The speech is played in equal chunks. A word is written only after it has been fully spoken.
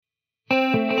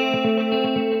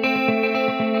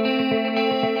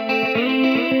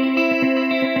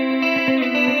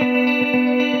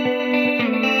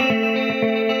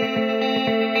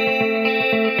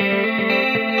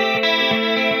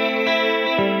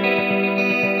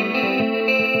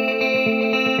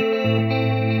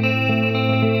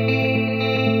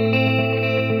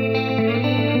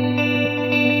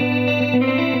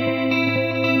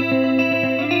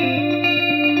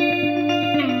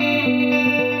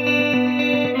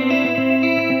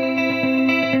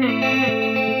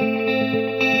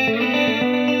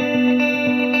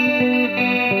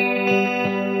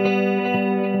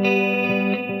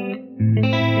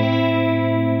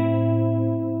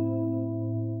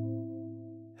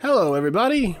Hello,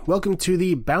 everybody. Welcome to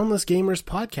the Boundless Gamers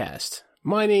podcast.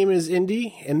 My name is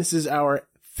Indy, and this is our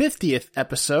 50th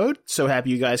episode. So happy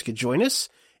you guys could join us.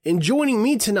 And joining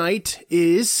me tonight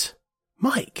is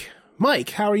Mike.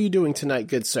 Mike, how are you doing tonight,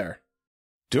 good sir?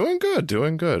 Doing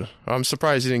good. I'm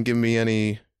surprised you didn't give me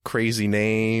any crazy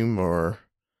name or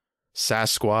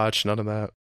Sasquatch, none of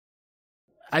that.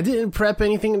 I didn't prep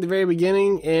anything at the very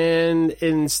beginning, and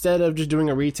instead of just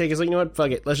doing a retake, it's like, you know what, fuck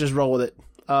it, let's just roll with it.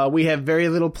 We have very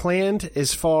little planned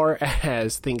as far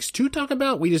as things to talk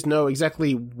about. We just know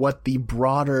exactly what the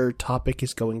broader topic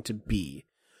is going to be,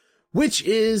 which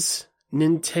is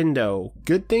Nintendo.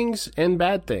 Good things and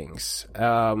bad things.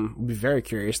 I'll be very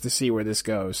curious to see where this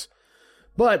goes.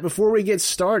 But before we get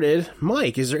started,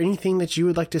 Mike, is there anything that you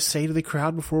would like to say to the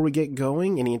crowd before we get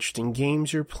going? Any interesting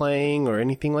games you're playing or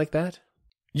anything like that?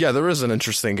 Yeah, there is an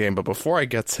interesting game, but before I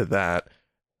get to that,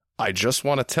 I just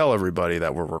want to tell everybody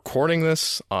that we're recording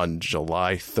this on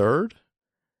July 3rd,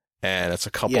 and it's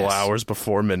a couple hours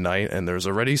before midnight, and there's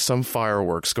already some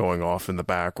fireworks going off in the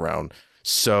background.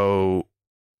 So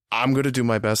I'm going to do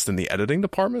my best in the editing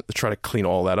department to try to clean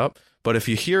all that up. But if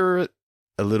you hear it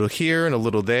a little here and a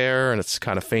little there, and it's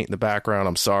kind of faint in the background,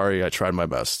 I'm sorry. I tried my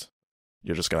best.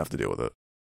 You're just going to have to deal with it.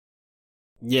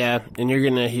 Yeah, and you're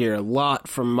going to hear a lot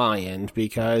from my end,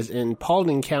 because in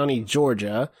Paulding County,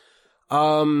 Georgia,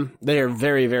 they are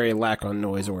very, very lack on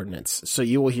noise ordinance. So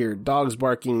you will hear dogs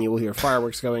barking, you will hear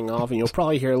fireworks going off, and you'll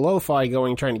probably hear lo-fi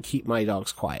going, trying to keep my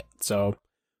dogs quiet. So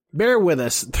bear with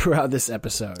us throughout this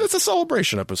episode. It's a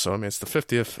celebration episode. I mean, it's the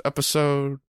 50th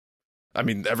episode. I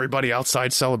mean, everybody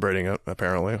outside celebrating it,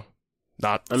 apparently.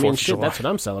 Not 4th of July. That's what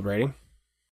I'm celebrating.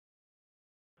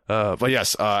 But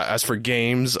yes, as for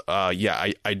games,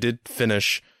 I did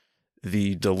finish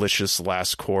the delicious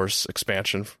Last Course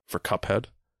expansion for Cuphead.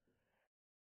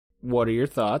 What are your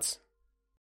thoughts?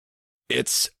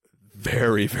 It's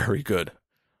very, very good.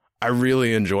 I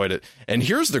really enjoyed it. And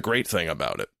here's the great thing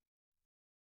about it.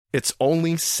 It's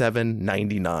only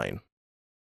 $7.99.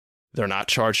 They're not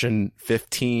charging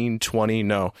 $15, $20,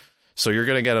 no. So you're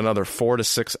going to get another 4 to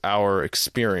 6 hour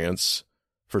experience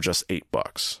for just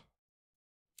 $8.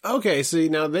 Okay, so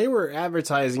now they were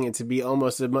advertising it to be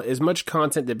almost as much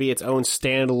content to be its own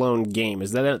standalone game.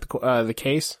 Is that the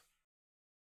case?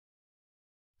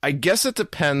 I guess it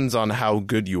depends on how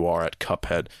good you are at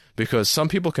Cuphead, because some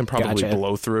people can probably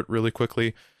blow through it really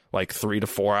quickly, like 3 to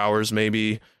 4 hours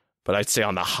maybe, but I'd say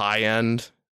on the high end,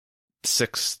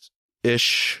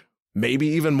 6-ish, maybe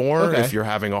even more if you're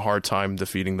having a hard time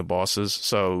defeating the bosses.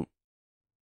 So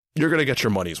you're going to get your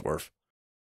money's worth.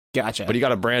 Gotcha. But you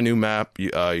got a brand new map.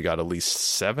 You got at least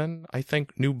 7, I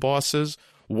think, new bosses.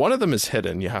 One of them is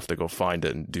hidden. You have to go find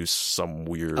it and do some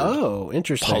weird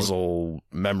interesting puzzle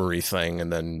memory thing,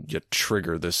 and then you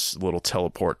trigger this little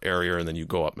teleport area, and then you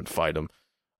go up and fight them.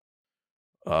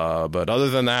 But other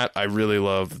than that, I really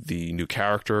love the new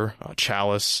character,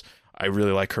 Chalice. I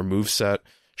really like her moveset.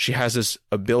 She has this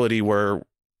ability where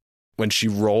when she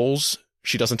rolls,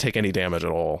 she doesn't take any damage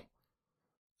at all.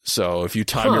 So if you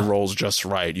time your rolls just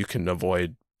right, you can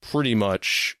avoid pretty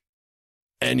much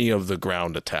any of the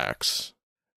ground attacks.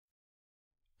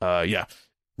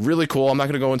 Really cool. I'm not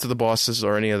going to go into the bosses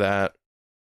or any of that.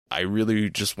 I really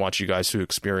just want you guys to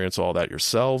experience all that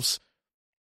yourselves.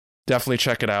 Definitely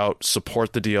check it out.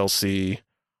 Support the DLC.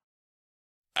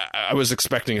 I was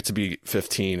expecting it to be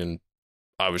 $15, and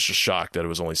I was just shocked that it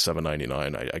was only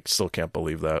 $7.99. I still can't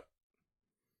believe that.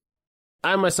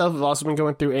 I myself have also been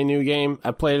going through a new game.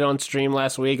 I played it on stream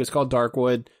last week. It's called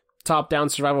Darkwood. Top-down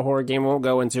survival horror game. Won't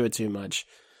go into it too much.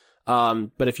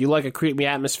 But if you like a creepy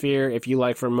atmosphere, if you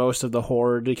like for most of the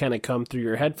horror to kind of come through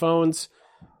your headphones,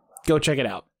 go check it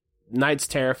out. Night's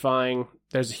terrifying.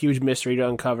 There's a huge mystery to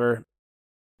uncover.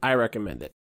 I recommend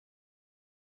it.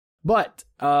 But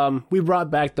we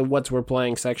brought back the What's We're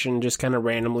Playing section just kind of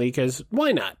randomly, because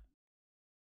why not?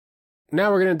 Now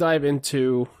we're going to dive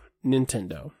into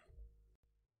Nintendo.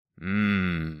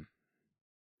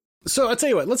 So I'll tell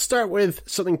you what, let's start with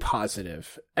something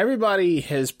positive. Everybody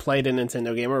has played a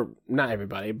Nintendo game, or not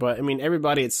everybody, but I mean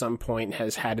everybody at some point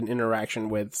has had an interaction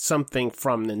with something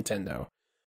from Nintendo.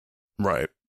 Right.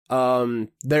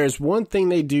 There's one thing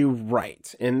they do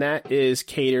right, and that is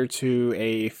cater to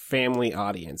a family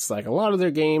audience. Like a lot of their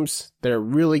games, they're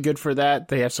really good for that.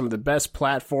 They have some of the best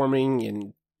platforming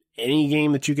in any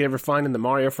game that you could ever find in the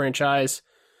Mario franchise.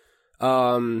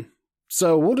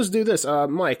 So we'll just do this.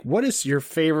 Mike, what is your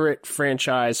favorite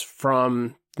franchise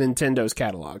from Nintendo's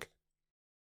catalog?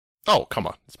 Oh, come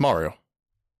on. It's Mario.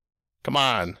 Come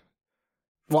on.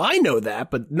 Well, I know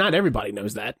that, but not everybody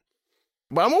knows that.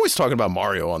 But I'm always talking about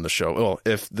Mario on the show. Well,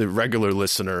 if the regular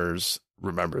listeners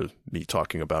remember me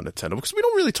talking about Nintendo, because we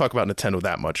don't really talk about Nintendo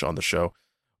that much on the show.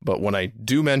 But when I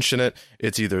do mention it,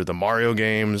 it's either the Mario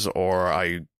games or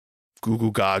I goo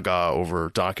goo gaga over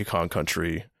Donkey Kong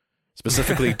Country.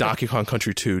 Specifically, Donkey Kong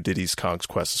Country 2, Diddy's Kong's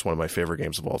Quest is one of my favorite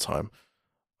games of all time.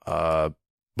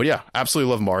 But yeah,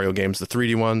 absolutely love Mario games. The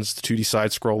 3D ones, the 2D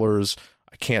side-scrollers,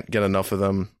 I can't get enough of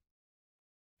them.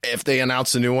 If they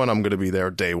announce a new one, I'm going to be there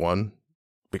day one,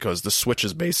 because the Switch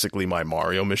is basically my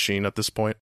Mario machine at this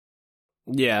point.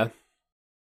 Yeah.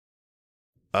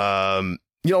 I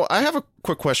have a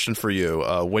quick question for you.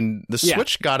 When the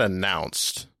Switch got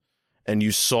announced and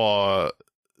you saw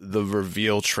the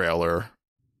reveal trailer,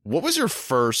 what was your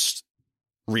first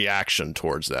reaction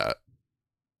towards that?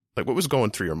 Like, what was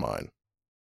going through your mind?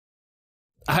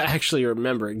 I actually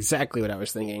remember exactly what I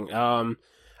was thinking.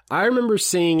 I remember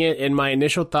seeing it, and my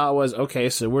initial thought was, okay,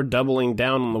 so we're doubling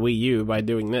down on the Wii U by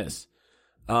doing this.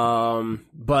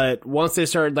 But once they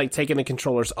started like taking the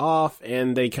controllers off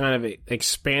and they kind of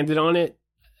expanded on it,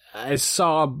 I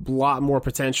saw a lot more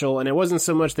potential. And it wasn't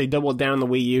so much they doubled down on the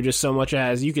Wii U, just so much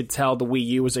as you could tell the Wii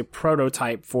U was a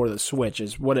prototype for the Switch,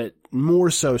 is what it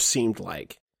more so seemed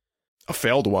like. A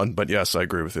failed one, but yes, I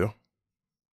agree with you.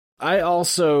 I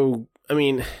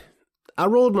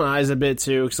rolled my eyes a bit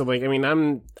too, because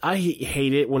I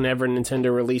hate it whenever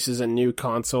Nintendo releases a new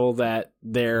console that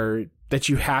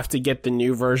you have to get the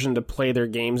new version to play their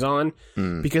games on,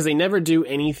 because they never do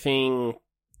anything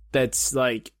that's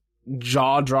like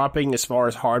jaw-dropping as far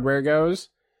as hardware goes.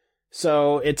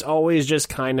 So it's always just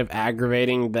kind of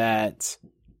aggravating that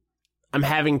I'm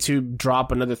having to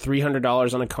drop another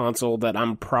 $300 on a console that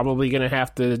I'm probably going to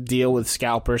have to deal with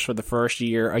scalpers for the first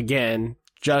year again,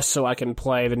 just so I can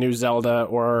play the new Zelda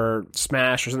or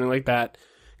Smash or something like that.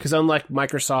 Because unlike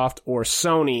Microsoft or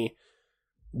Sony,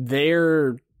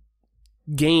 their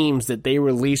games that they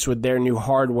release with their new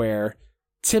hardware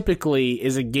typically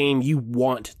is a game you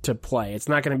want to play. It's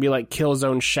not going to be like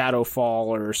Killzone Shadowfall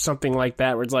or something like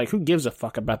that, where it's like, who gives a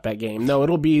fuck about that game? No,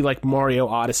 it'll be like Mario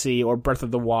Odyssey or Breath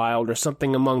of the Wild or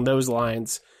something among those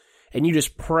lines. And you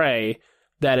just pray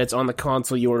that it's on the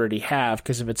console you already have,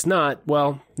 because if it's not,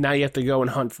 well, now you have to go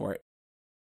and hunt for it.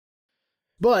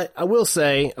 But I will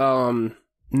say,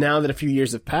 now that a few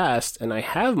years have passed and I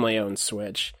have my own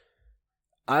Switch,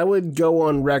 I would go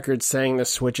on record saying the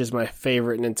Switch is my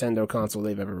favorite Nintendo console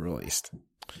they've ever released.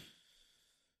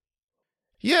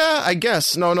 Yeah, I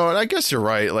guess. No, I guess you're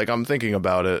right. Like, I'm thinking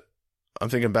about it. I'm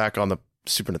thinking back on the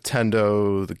Super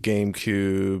Nintendo, the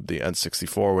GameCube, the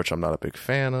N64, which I'm not a big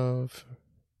fan of. I'm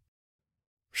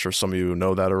sure some of you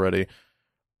know that already.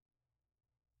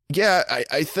 Yeah,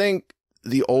 I think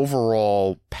the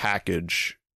overall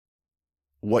package,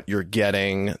 what you're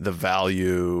getting, the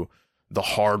value, the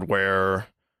hardware,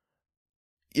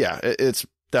 yeah, it's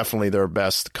definitely their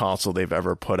best console they've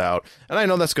ever put out. And I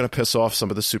know that's going to piss off some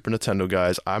of the Super Nintendo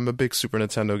guys. I'm a big Super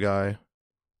Nintendo guy,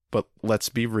 but let's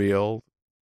be real.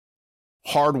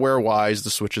 Hardware-wise, the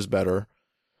Switch is better.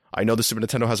 I know the Super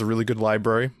Nintendo has a really good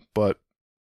library, but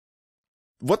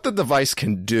what the device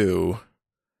can do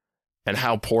and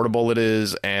how portable it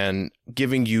is and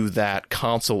giving you that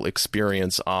console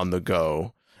experience on the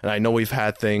go. And I know we've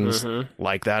had things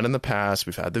like that in the past.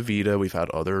 We've had the Vita. We've had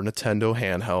other Nintendo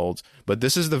handhelds. But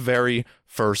this is the very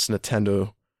first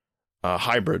Nintendo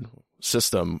hybrid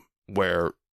system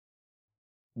where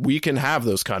we can have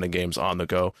those kind of games on the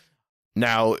go.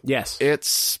 Now, yes,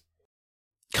 it's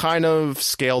kind of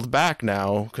scaled back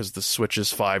now because the Switch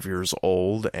is 5 years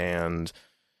old and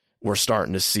we're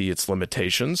starting to see its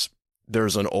limitations.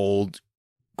 There's an old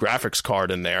graphics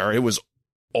card in there. It was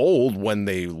old when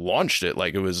they launched it.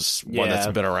 Like, it was one that's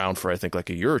been around for, I think, like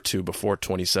a year or two before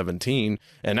 2017.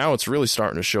 And now it's really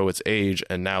starting to show its age.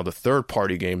 And now the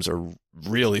third-party games are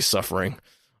really suffering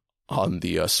on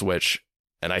the Switch.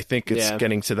 And I think it's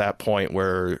getting to that point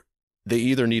where they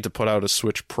either need to put out a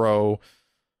Switch Pro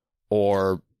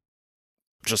or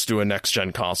just do a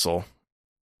next-gen console,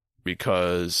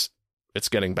 because it's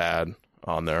getting bad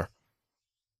on there.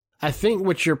 I think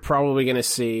what you're probably going to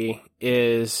see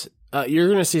is you're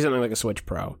going to see something like a Switch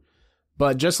Pro.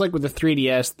 But just like with the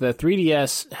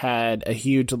 3DS had a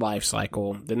huge life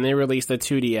cycle. Then they released the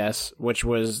 2DS, which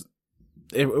was...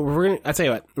 I'll tell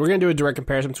you what, we're going to do a direct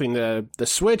comparison between the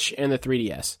Switch and the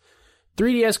 3DS.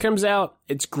 3DS comes out,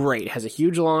 it's great, it has a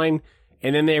huge line,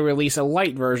 and then they release a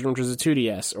Lite version, which is a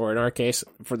 2DS, or in our case,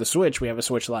 for the Switch, we have a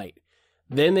Switch Lite.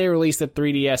 Then they released the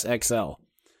 3DS XL.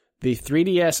 The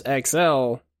 3DS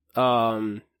XL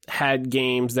had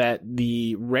games that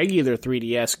the regular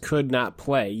 3DS could not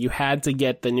play. You had to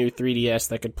get the new 3DS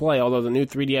that could play. Although the new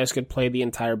 3DS could play the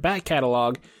entire back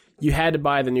catalog, you had to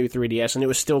buy the new 3DS, and it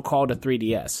was still called a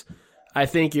 3DS. I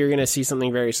think you're going to see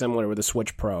something very similar with the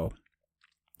Switch Pro.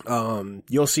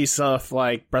 You'll see stuff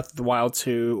like Breath of the Wild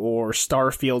 2 or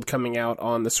Starfield coming out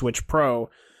on the Switch Pro,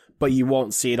 but you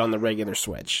won't see it on the regular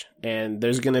Switch. And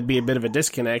there's going to be a bit of a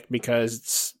disconnect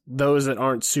because those that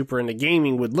aren't super into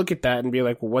gaming would look at that and be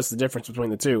like, well, what's the difference between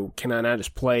the two? Can I not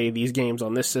just play these games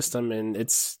on this system? And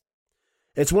it's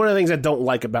one of the things I don't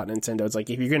like about Nintendo. It's like,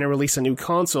 if you're going to release a new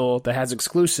console that has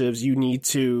exclusives, you need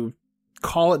to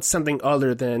call it something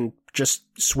other than just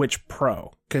Switch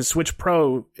Pro. Because Switch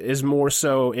Pro is more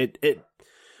so,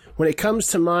 when it comes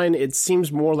to mine, it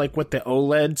seems more like what the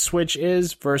OLED Switch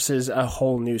is versus a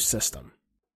whole new system.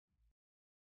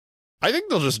 I think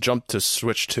they'll just jump to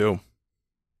Switch 2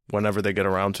 whenever they get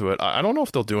around to it. I don't know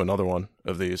if they'll do another one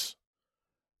of these.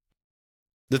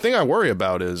 The thing I worry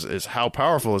about is how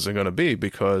powerful is it going to be,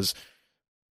 because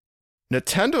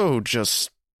Nintendo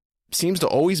just seems to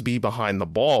always be behind the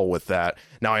ball with that.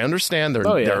 Now, I understand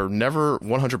they're never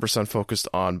 100% focused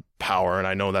on power, and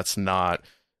I know that's not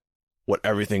what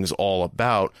everything's all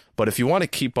about, but if you want to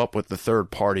keep up with the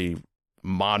third-party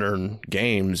modern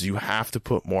games, you have to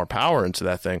put more power into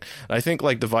that thing. And I think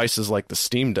like devices like the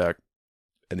Steam Deck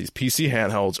and these PC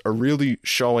handhelds are really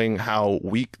showing how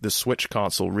weak the Switch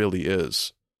console really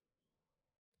is.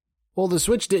 Well, the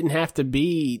Switch didn't have to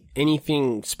be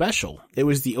anything special. It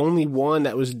was the only one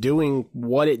that was doing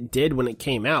what it did when it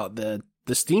came out. The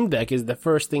Steam Deck is the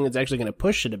first thing that's actually going to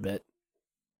push it a bit.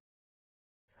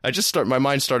 My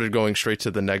mind started going straight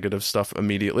to the negative stuff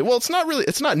immediately. Well, it's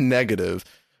not negative,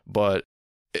 but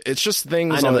it's just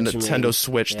things on the Nintendo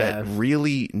Switch that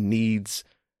really needs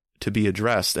to be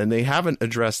addressed. And they haven't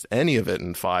addressed any of it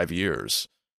in 5 years.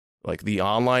 Like, the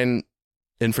online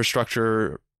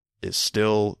infrastructure is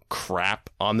still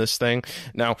crap on this thing.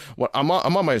 Now, I'm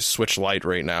on my Switch Lite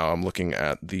right now. I'm looking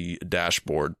at the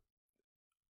dashboard.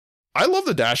 I love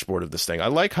the dashboard of this thing. I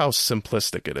like how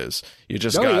simplistic it is.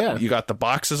 You got the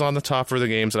boxes on the top for the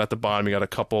games, and at the bottom you got a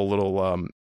couple little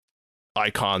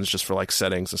icons just for like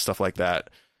settings and stuff like that.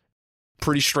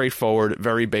 Pretty straightforward,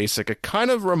 very basic. It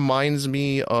kind of reminds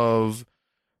me of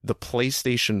the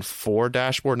PlayStation 4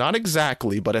 dashboard. Not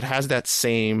exactly, but it has that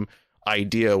same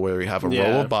idea where you have a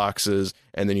row of boxes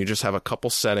and then you just have a couple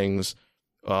settings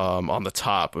on the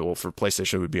top. Well, for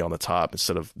PlayStation it would be on the top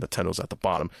instead of Nintendo's at the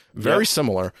bottom. Very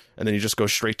similar, and then you just go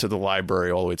straight to the library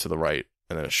all the way to the right,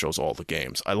 and then it shows all the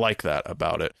games. I like that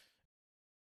about it.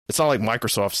 It's not like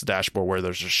Microsoft's dashboard where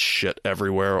there's just shit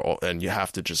everywhere and you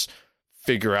have to just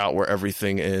figure out where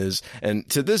everything is. And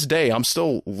to this day, I'm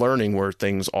still learning where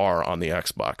things are on the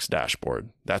Xbox dashboard.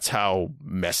 That's how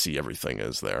messy everything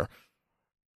is there.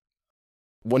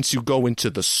 Once you go into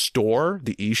the store,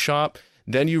 the eShop,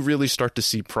 then you really start to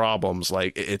see problems.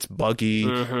 Like, it's buggy.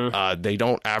 They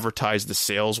don't advertise the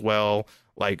sales well.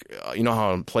 Like, you know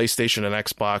how on PlayStation and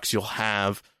Xbox, you'll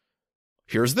have,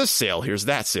 here's this sale, here's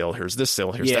that sale, here's this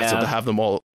sale, here's that sale. They'll have them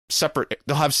all separate.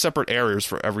 They'll have separate areas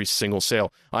for every single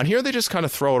sale. On here, they just kind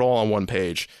of throw it all on one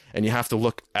page, and you have to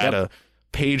look at a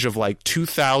page of like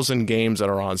 2,000 games that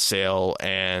are on sale,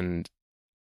 and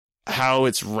how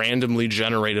it's randomly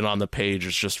generated on the page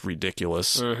is just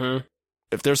ridiculous.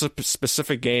 If there's a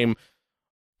specific game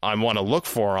I want to look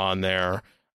for on there,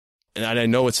 and I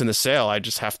know it's in the sale, I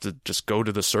just have to just go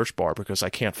to the search bar because I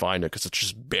can't find it because it's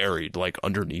just buried like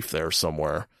underneath there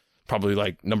somewhere. Probably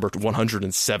like number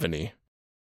 170.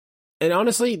 And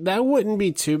honestly, that wouldn't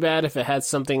be too bad if it had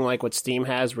something like what Steam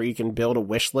has where you can build a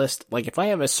wish list. Like, if I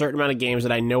have a certain amount of games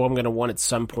that I know I'm going to want at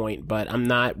some point, but I'm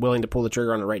not willing to pull the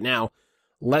trigger on it right now,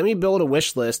 let me build a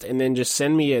wish list and then just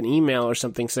send me an email or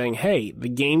something saying, hey, the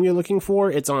game you're looking for,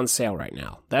 it's on sale right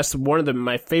now. That's one of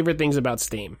my favorite things about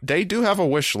Steam. They do have a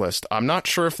wish list. I'm not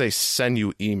sure if they send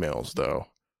you emails, though.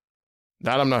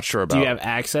 That I'm not sure about. Do you have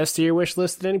access to your wish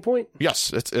list at any point?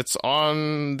 Yes, it's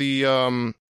on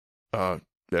the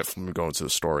if I'm going to the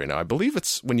story now. I believe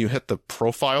it's when you hit the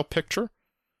profile picture,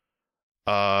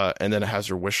 and then it has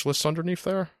your wish list underneath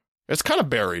there. It's kind of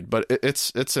buried, but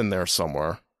it's in there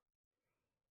somewhere.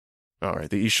 All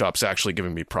right, the eShop's actually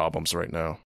giving me problems right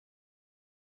now.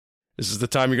 Is this the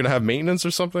time you're going to have maintenance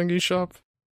or something, eShop?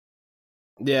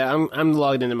 Yeah, I'm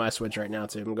logged into my Switch right now,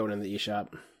 too. I'm going into the eShop.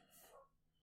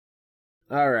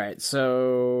 All right,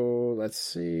 so let's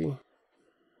see.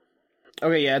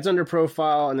 Okay, yeah, it's under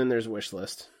profile, and then there's wish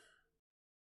list.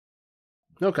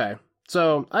 Okay,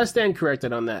 so I stand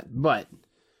corrected on that, but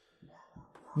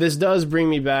this does bring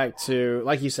me back to,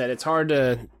 like you said, it's hard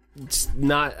to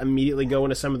not immediately go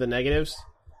into some of the negatives,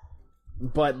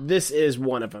 but this is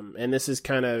one of them, and this is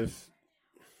kind of,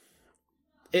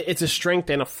 it's a strength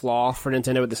and a flaw for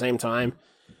Nintendo at the same time.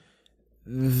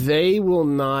 they will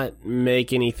not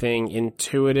make anything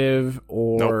intuitive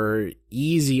or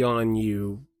easy on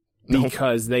you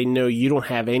because they know you don't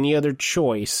have any other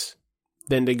choice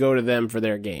than to go to them for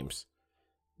their games.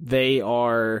 They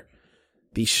are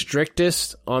the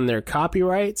strictest on their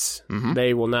copyrights. Mm-hmm.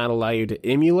 They will not allow you to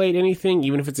emulate anything,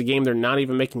 even if it's a game they're not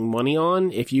even making money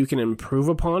on. If you can improve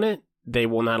upon it, they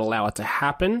will not allow it to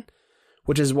happen,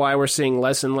 which is why we're seeing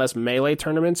less and less Melee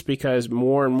tournaments, because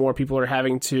more and more people are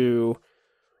having to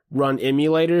run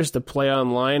emulators to play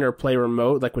online or play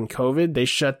remote. Like when COVID, they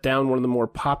shut down one of the more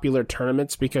popular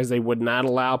tournaments because they would not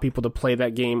allow people to play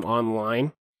that game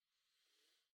online.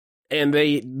 And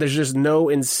there's just no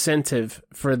incentive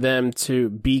for them to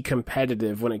be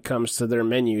competitive when it comes to their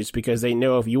menus, because they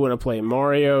know if you want to play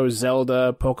Mario,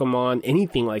 Zelda, Pokemon,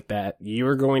 anything like that,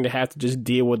 you're going to have to just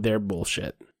deal with their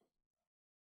bullshit.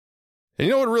 And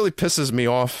you know what really pisses me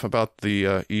off about the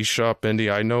eShop, Indy?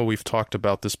 I know we've talked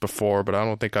about this before, but I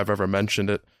don't think I've ever mentioned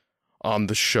it on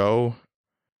the show.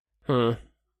 And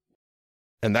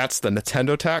that's the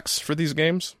Nintendo tax for these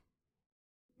games.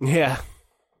 Yeah.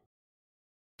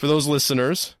 For those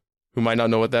listeners who might not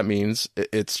know what that means,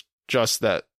 it's just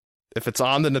that if it's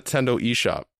on the Nintendo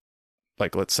eShop,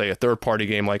 like let's say a third-party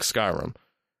game like Skyrim,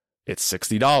 it's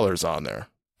 $60 on there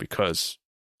because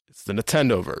it's the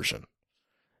Nintendo version.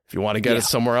 If you want to get it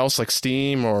somewhere else like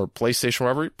Steam or PlayStation,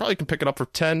 wherever, you probably can pick it up for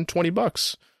 $10,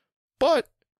 $20. But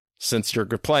since you're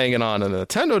playing it on a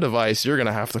Nintendo device, you're going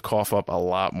to have to cough up a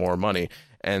lot more money.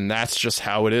 And that's just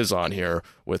how it is on here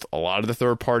with a lot of the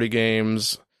third-party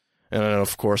games. And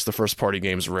of course, the first-party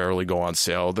games rarely go on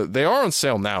sale. They are on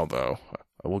sale now, though.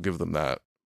 I will give them that.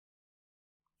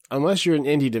 Unless you're an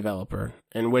indie developer,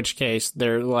 in which case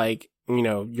they're like,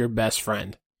 your best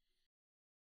friend.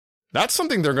 That's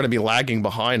something they're going to be lagging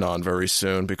behind on very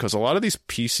soon, because a lot of these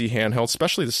PC handhelds,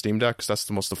 especially the Steam Deck, because that's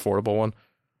the most affordable one,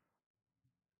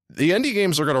 the indie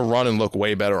games are going to run and look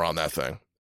way better on that thing.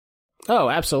 Oh,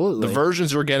 absolutely. The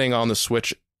versions you're getting on the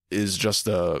Switch is just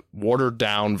a watered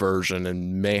down version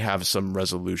and may have some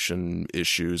resolution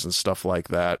issues and stuff like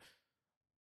that.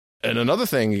 And another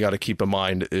thing you got to keep in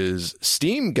mind is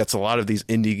Steam gets a lot of these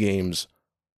indie games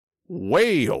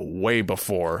way, way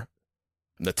before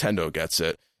Nintendo gets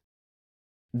it.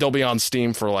 They'll be on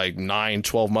Steam for like 9,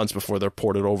 12 months before they're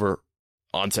ported over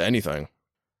onto anything.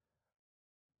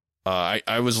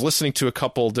 I was listening to a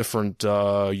couple different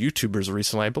YouTubers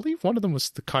recently. I believe one of them was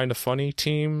the Kinda Funny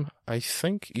team. I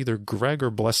think either Greg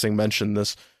or Blessing mentioned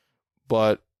this.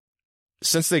 But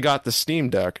since they got the Steam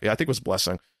Deck, I think it was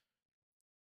Blessing,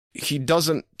 he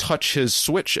doesn't touch his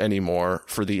Switch anymore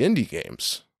for the indie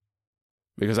games.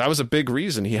 Because that was a big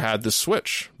reason he had the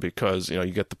Switch. Because, you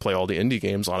get to play all the indie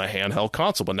games on a handheld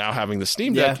console. But now having the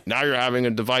Steam Deck, now you're having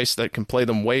a device that can play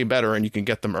them way better and you can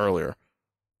get them earlier.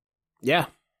 Yeah.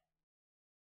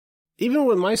 Even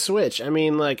with my Switch, I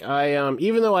mean, like,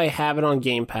 even though I have it on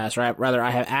Game Pass, or rather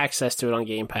I have access to it on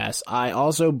Game Pass, I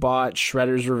also bought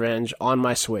Shredder's Revenge on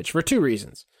my Switch for two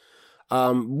reasons.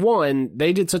 One,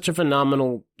 they did such a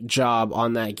phenomenal job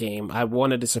on that game. I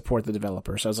wanted to support the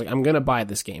developer, so I was like, I'm going to buy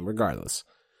this game regardless.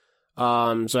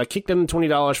 So I kicked them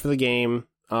 $20 for the game.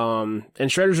 And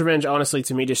Shredder's Revenge, honestly,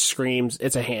 to me, just screams,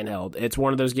 it's a handheld. It's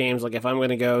one of those games, like, if I'm going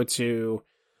to go to,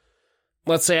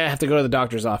 let's say I have to go to the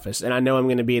doctor's office, and I know I'm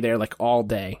going to be there, like, all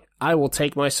day, I will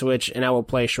take my Switch, and I will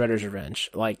play Shredder's Revenge.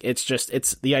 Like, it's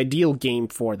the ideal game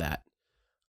for that.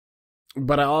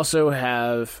 But I also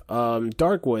have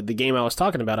Darkwood, the game I was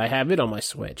talking about. I have it on my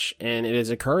Switch, and it is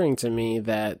occurring to me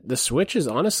that the Switch is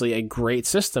honestly a great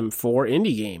system for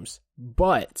indie games.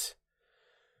 But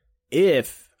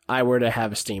if I were to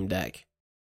have a Steam Deck,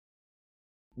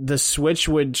 the Switch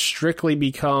would strictly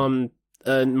become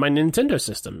my Nintendo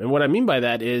system. And what I mean by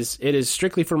that is it is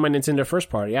strictly for my Nintendo first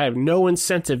party. I have no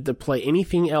incentive to play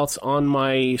anything else on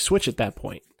my Switch at that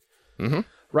point. Mm-hmm.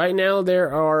 Right now,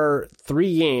 there are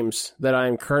 3 games that I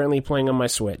am currently playing on my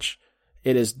Switch.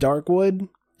 It is Darkwood,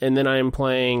 and then I am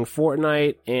playing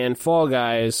Fortnite and Fall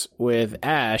Guys with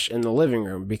Ash in the living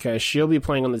room, because she'll be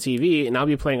playing on the TV, and I'll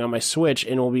be playing on my Switch,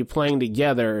 and we'll be playing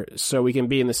together so we can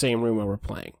be in the same room while we're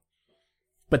playing.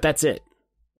 But that's it.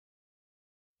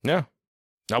 Yeah.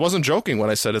 I wasn't joking when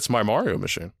I said it's my Mario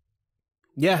machine.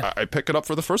 Yeah. I pick it up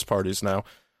for the first parties now.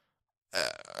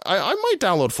 I might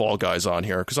download Fall Guys on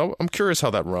here because I'm curious how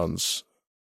that runs.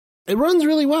 It runs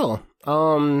really well.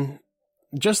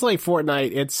 Just like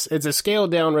Fortnite, it's a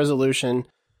scaled down resolution.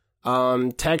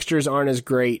 Textures aren't as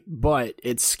great, but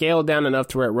it's scaled down enough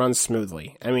to where it runs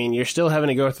smoothly. I mean, you're still having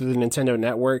to go through the Nintendo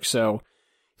network, so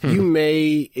you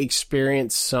may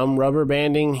experience some rubber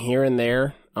banding here and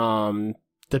there,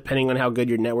 depending on how good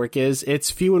your network is.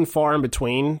 It's few and far in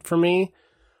between for me.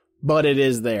 but it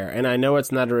is there. And I know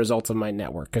it's not a result of my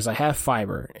network because I have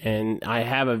fiber and I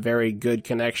have a very good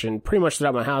connection pretty much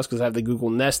throughout my house because I have the Google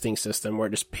nesting system where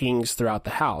it just pings throughout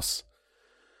the house.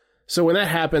 So when that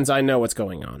happens, I know what's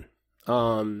going on.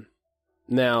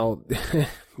 Now,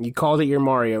 you called it your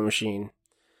Mario machine,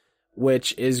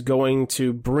 which is going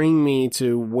to bring me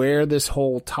to where this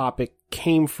whole topic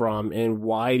came from and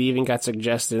why it even got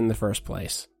suggested in the first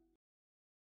place.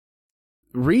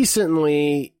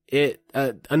 Recently,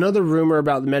 another rumor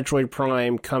about the Metroid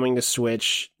Prime coming to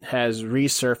Switch has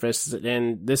resurfaced,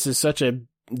 and this is such a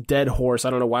dead horse. I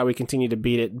don't know why we continue to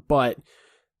beat it, but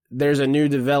there's a new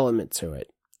development to it.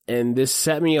 And this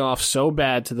set me off so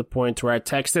bad to the point where I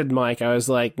texted Mike. I was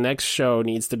like, next show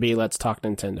needs to be Let's Talk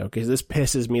Nintendo, because this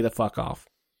pisses me the fuck off.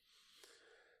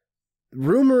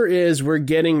 Rumor is we're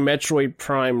getting Metroid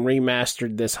Prime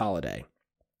remastered this holiday.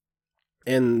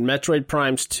 And Metroid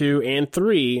Primes 2 and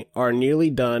 3 are nearly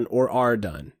done or are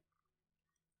done.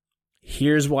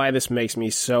 Here's why this makes me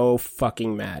so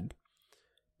fucking mad.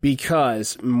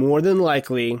 Because more than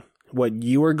likely, what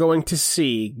you are going to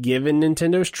see, given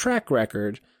Nintendo's track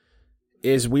record,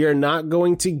 is we are not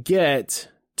going to get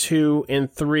 2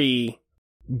 and 3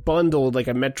 bundled like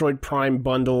a Metroid Prime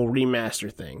bundle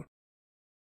remaster thing.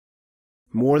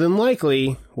 More than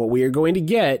likely, what we are going to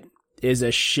get is a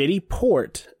shitty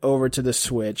port over to the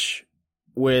Switch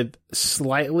with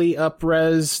slightly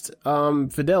up-resed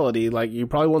fidelity. Like, you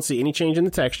probably won't see any change in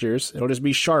the textures. It'll just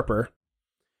be sharper.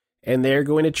 And they're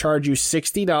going to charge you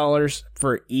 $60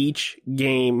 for each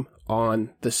game on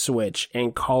the Switch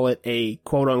and call it a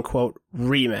quote-unquote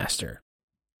remaster.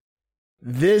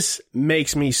 This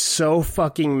makes me so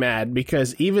fucking mad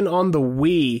because even on the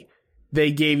Wii,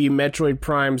 they gave you Metroid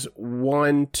Primes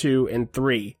 1, 2, and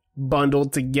 3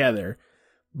 bundled together.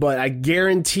 But I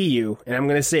guarantee you, and I'm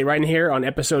going to say it right in here on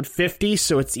episode 50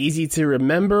 so it's easy to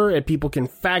remember and people can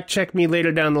fact check me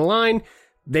later down the line,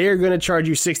 they are going to charge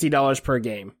you $60 per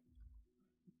game.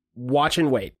 Watch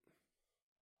and wait.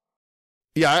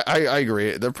 Yeah, I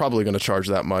agree. They're probably going to charge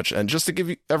that much. And just to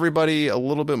give everybody a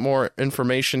little bit more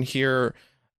information here,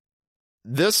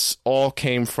 this all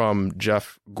came from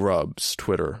Jeff Grubb's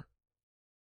Twitter.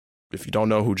 If you don't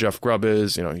know who Jeff Grubb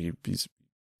is, you know, he's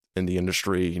in the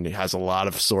industry and he has a lot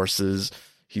of sources.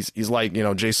 He's like, you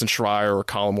know, Jason Schreier or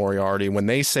Colin Moriarty. When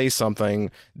they say something,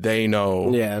 they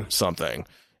know something.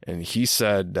 And he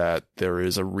said that there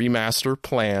is a remaster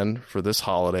plan for this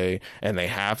holiday, and they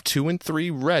have 2 and 3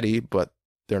 ready, but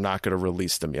they're not going to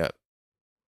release them yet.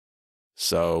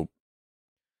 So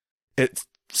it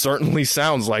certainly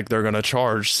sounds like they're going to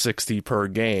charge $60 per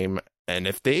game. And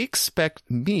if they expect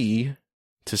me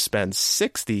to spend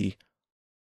 $60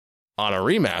 on a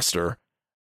remaster,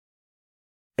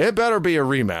 it better be a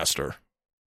remaster.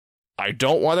 I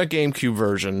don't want a GameCube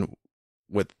version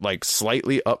with like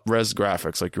slightly up-res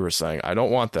graphics, like you were saying. I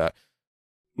don't want that.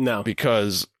 No.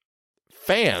 Because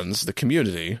fans, the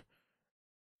community,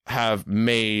 have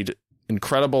made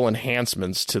incredible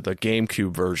enhancements to the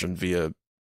GameCube version via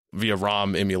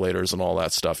ROM emulators and all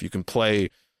that stuff. You can play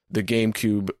the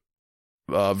GameCube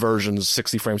versions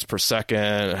 60 frames per second.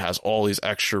 It has all these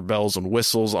extra bells and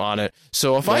whistles on it.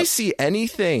 So if I see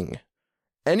anything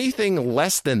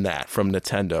less than that from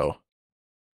Nintendo,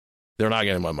 they're not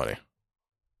getting my money.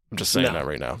 I'm just saying that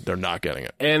right now. They're not getting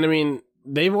it. And I mean,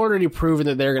 they've already proven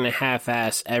that they're going to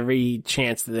half-ass every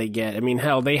chance that they get. I mean,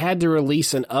 hell, they had to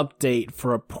release an update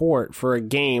for a port for a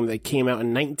game that came out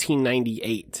in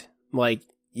 1998. Like,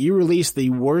 you released the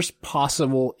worst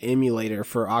possible emulator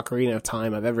for Ocarina of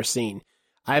Time I've ever seen.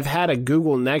 I've had a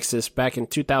Google Nexus back in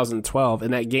 2012,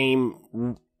 and that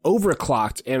game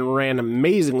overclocked and ran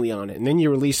amazingly on it. And then you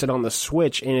release it on the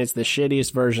Switch, and it's the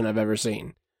shittiest version I've ever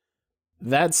seen.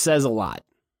 That says a lot.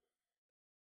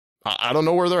 I don't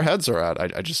know where their heads are at.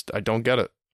 I don't get it.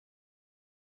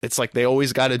 It's like they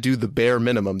always got to do the bare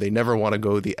minimum. They never want to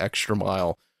go the extra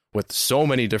mile with so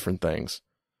many different things.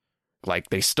 Like,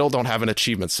 they still don't have an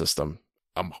achievement system.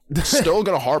 I'm still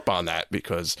going to harp on that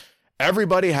because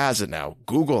everybody has it now.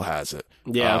 Google has it.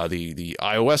 Yeah. The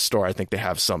iOS store, I think they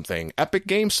have something. Epic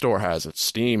Game Store has it.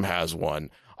 Steam has one.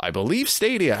 I believe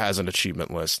Stadia has an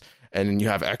achievement list. And then you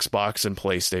have Xbox and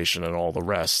PlayStation and all the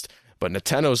rest. But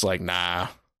Nintendo's like, nah,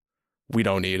 we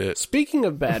don't need it. Speaking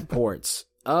of bad ports,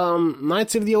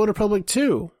 Knights of the Old Republic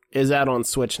 2 is out on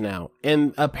Switch now.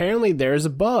 And apparently there's a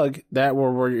bug that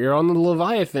where you're on the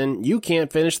Leviathan, you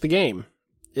can't finish the game.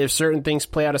 If certain things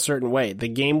play out a certain way, the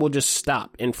game will just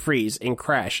stop and freeze and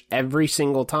crash every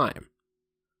single time.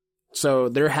 So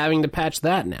they're having to patch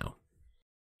that now.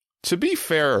 To be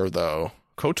fair, though,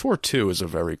 KOTOR 2 is a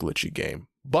very glitchy game.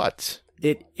 But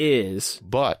it is.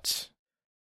 But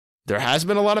there has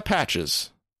been a lot of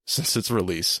patches since its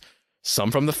release.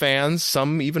 Some from the fans,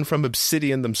 some even from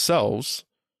Obsidian themselves.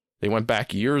 They went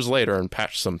back years later and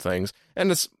patched some things,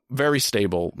 and it's very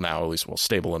stable now, at least, well,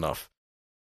 stable enough.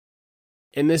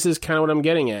 And this is kind of what I'm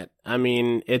getting at. I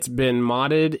mean, it's been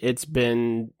modded,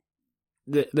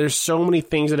 there's so many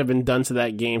things that have been done to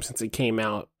that game since it came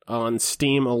out on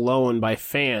Steam alone by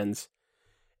fans,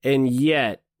 and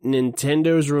yet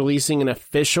Nintendo's releasing an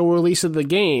official release of the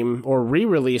game, or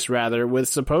re-release rather, with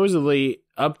supposedly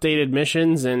updated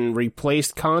missions and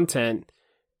replaced content,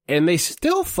 and they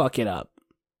still fuck it up.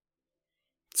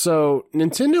 So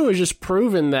Nintendo has just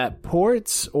proven that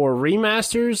ports or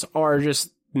remasters are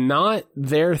just not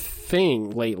their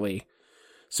thing lately.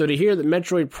 So to hear that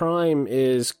Metroid Prime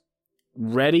is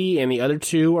ready and the other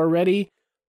two are ready,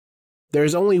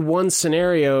 there's only one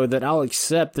scenario that I'll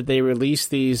accept that they release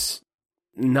these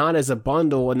not as a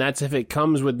bundle, and that's if it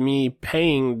comes with me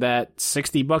paying that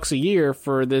 $60 a year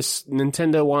for this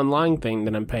Nintendo Online thing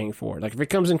that I'm paying for. Like, if it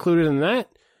comes included in that,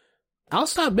 I'll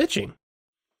stop bitching.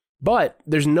 But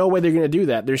there's no way they're going to do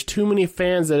that. There's too many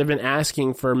fans that have been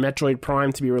asking for Metroid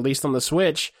Prime to be released on the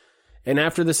Switch, and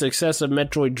after the success of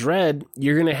Metroid Dread,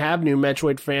 you're going to have new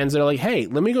Metroid fans that are like, hey,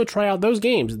 let me go try out those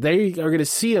games. They are going to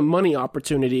see a money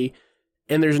opportunity,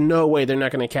 and there's no way they're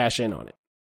not going to cash in on it.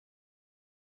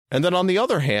 And then on the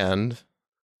other hand,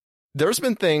 there's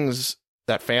been things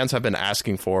that fans have been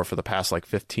asking for the past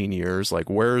 15 years. Like,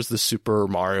 where's the Super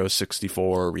Mario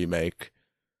 64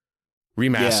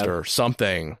 remaster,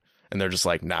 something? And they're just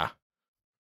like, nah.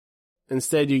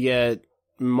 Instead, you get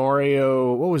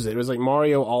Mario, what was it? It was like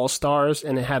Mario All-Stars,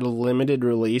 and it had a limited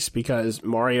release because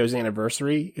Mario's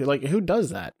anniversary. Like, who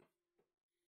does that?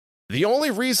 The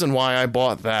only reason why I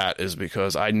bought that is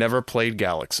because I never played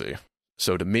Galaxy.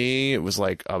 So to me, it was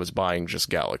like I was buying just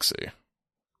Galaxy.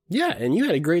 Yeah, and you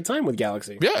had a great time with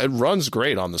Galaxy. Yeah, it runs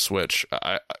great on the Switch.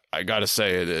 I gotta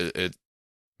say, it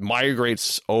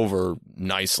migrates over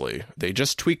nicely. They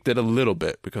just tweaked it a little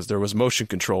bit because there was motion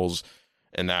controls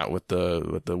in that with the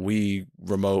Wii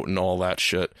remote and all that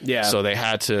shit. Yeah. So they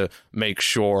had to make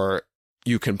sure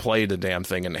you can play the damn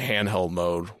thing in handheld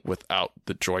mode without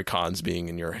the Joy-Cons being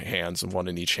in your hands and one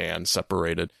in each hand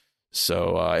separated.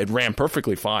 So it ran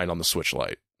perfectly fine on the Switch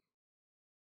Lite.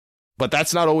 But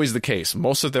that's not always the case.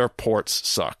 Most of their ports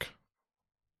suck.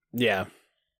 Yeah.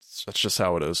 That's just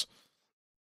how it is.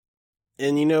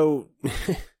 And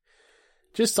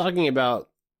just talking about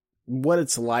what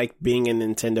it's like being a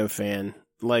Nintendo fan,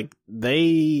 like,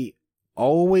 they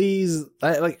always,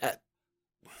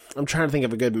 I'm trying to think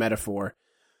of a good metaphor.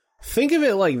 Think of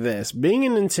it like this. Being a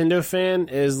Nintendo fan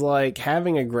is like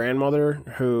having a grandmother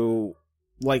who,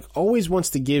 like, always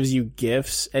wants to give you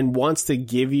gifts and wants to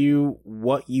give you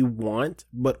what you want,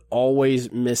 but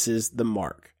always misses the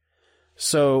mark.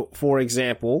 So, for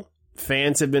example,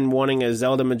 fans have been wanting a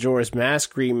Zelda Majora's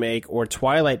Mask remake or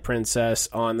Twilight Princess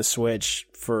on the Switch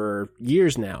for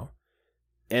years now.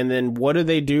 And then what do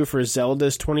they do for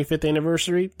Zelda's 25th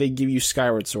anniversary? They give you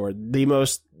Skyward Sword, the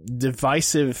most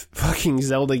divisive fucking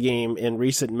Zelda game in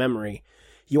recent memory.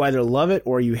 You either love it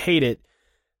or you hate it.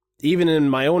 Even in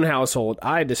my own household,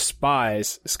 I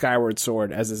despise Skyward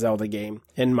Sword as a Zelda game,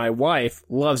 and my wife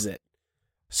loves it.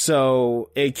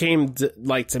 So it came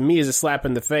to me as a slap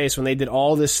in the face when they did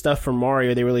all this stuff for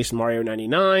Mario. They released Mario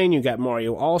 99, you got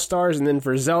Mario All-Stars, and then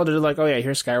for Zelda, they're like, oh yeah,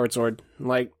 here's Skyward Sword.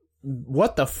 Like,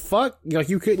 what the fuck? Like,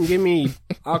 you couldn't give me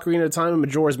Ocarina of Time and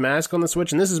Majora's Mask on the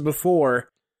Switch, and this is before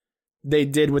they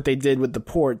did what they did with the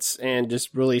ports and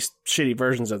just released shitty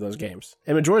versions of those games.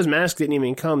 And Majora's Mask didn't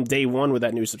even come day one with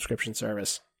that new subscription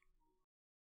service.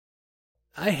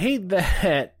 I hate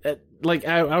that. Like,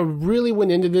 I really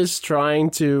went into this trying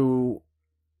to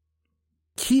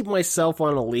keep myself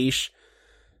on a leash,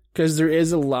 because there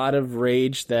is a lot of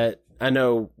rage that I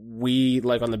know we,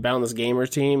 like, on the Boundless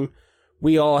Gamers team,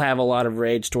 we all have a lot of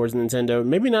rage towards Nintendo.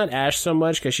 Maybe not Ash so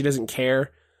much, because she doesn't care.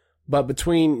 But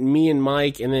between me and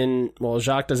Mike, and then, well,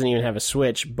 Jacques doesn't even have a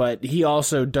Switch, but he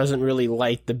also doesn't really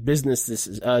like the business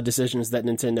decisions that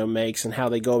Nintendo makes and how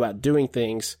they go about doing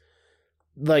things.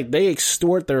 Like, they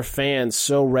extort their fans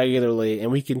so regularly,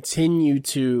 and we continue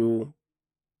to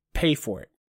pay for it.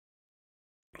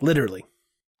 Literally.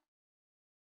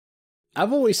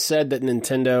 I've always said that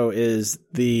Nintendo is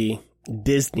the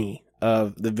Disney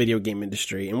of the video game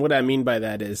industry. And what I mean by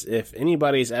that is, if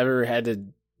anybody's ever had to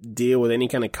deal with any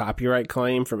kind of copyright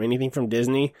claim from anything from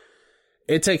Disney,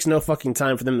 it takes no fucking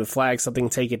time for them to flag something,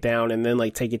 take it down, and then,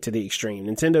 like, take it to the extreme.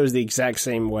 Nintendo is the exact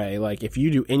same way. Like, if you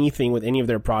do anything with any of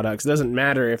their products, it doesn't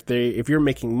matter if you're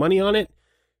making money on it.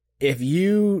 If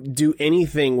you do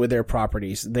anything with their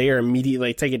properties, they are immediately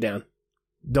like, take it down.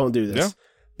 Don't do this. Yeah.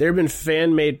 There have been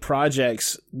fan-made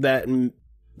projects that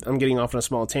I'm getting off on a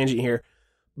small tangent here,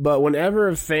 but whenever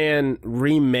a fan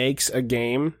remakes a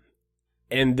game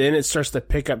and then it starts to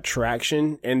pick up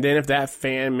traction, and then if that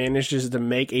fan manages to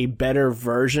make a better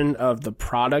version of the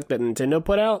product that Nintendo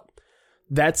put out,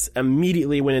 that's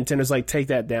immediately when Nintendo's like, take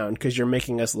that down because you're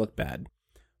making us look bad.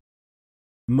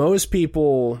 Most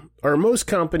people, or most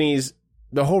companies,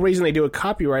 the whole reason they do a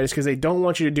copyright is because they don't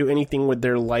want you to do anything with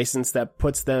their license that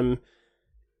puts them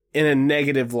in a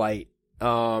negative light.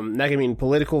 That can mean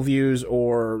political views,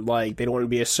 or like they don't want to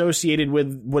be associated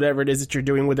with whatever it is that you're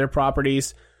doing with their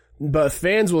properties. But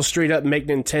fans will straight up make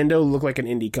Nintendo look like an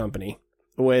indie company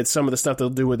with some of the stuff they'll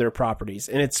do with their properties.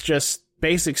 And it's just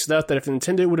basic stuff that if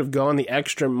Nintendo would have gone the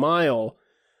extra mile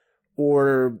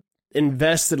or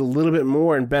invested a little bit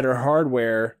more in better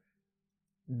hardware,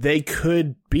 they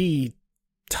could be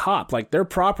top. Like their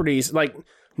properties, like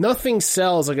nothing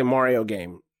sells like a Mario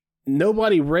game.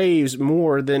 Nobody raves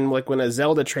more than like when a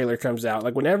Zelda trailer comes out.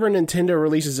 Like whenever Nintendo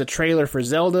releases a trailer for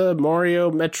Zelda,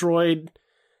 Mario, Metroid,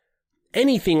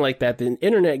 anything like that, the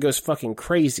internet goes fucking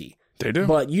crazy. They do.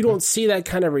 But you don't see that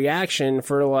kind of reaction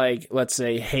for like, let's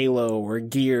say Halo or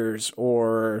Gears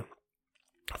or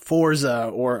Forza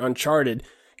or Uncharted.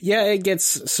 Yeah, it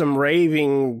gets some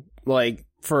raving like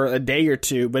for a day or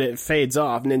two, but it fades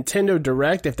off. Nintendo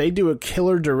Direct, if they do a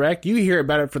killer Direct, you hear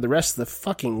about it for the rest of the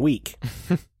fucking week.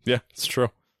 Yeah, it's true.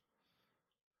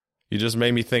 You just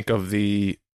made me think of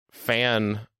the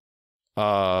fan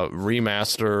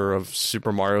remaster of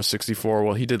Super Mario 64.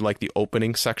 Well, he did like the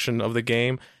opening section of the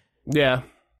game. Yeah.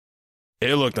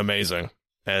 It looked amazing.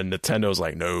 And Nintendo's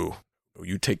like, no,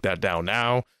 you take that down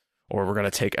now, or we're going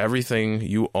to take everything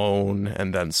you own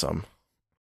and then some.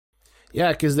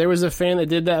 Yeah, because there was a fan that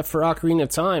did that for Ocarina of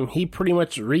Time. He pretty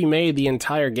much remade the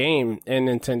entire game, and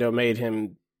Nintendo made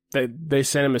him, they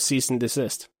sent him a cease and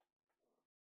desist.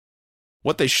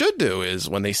 What they should do is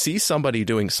when they see somebody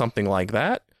doing something like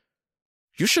that,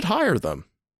 you should hire them.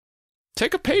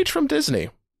 Take a page from Disney.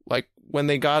 Like when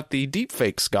they got the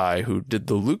deepfakes guy who did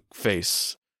the Luke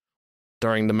face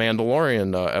during the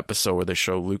Mandalorian episode where they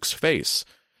show Luke's face.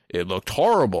 It looked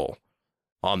horrible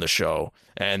on the show.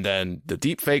 And then the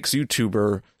deepfakes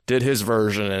YouTuber did his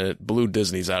version and it blew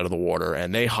Disney's out of the water.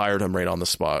 And they hired him right on the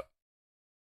spot.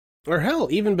 Or hell,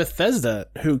 even Bethesda,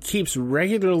 who keeps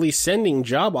regularly sending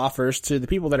job offers to the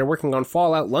people that are working on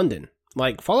Fallout London.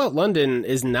 Like, Fallout London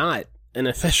is not an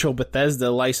official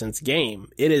Bethesda licensed game.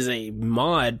 It is a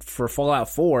mod for Fallout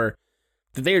 4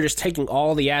 that they are just taking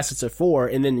all the assets of 4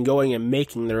 and then going and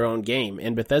making their own game.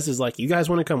 And Bethesda's like, you guys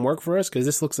want to come work for us? Because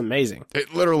this looks amazing.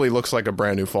 It literally looks like a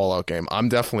brand new Fallout game. I'm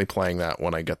definitely playing that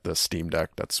when I get the Steam Deck.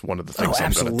 That's one of the things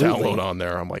I'm going to download on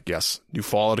there. I'm like, yes, new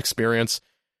Fallout experience.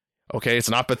 Okay, it's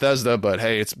not Bethesda, but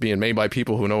hey, it's being made by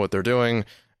people who know what they're doing.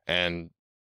 And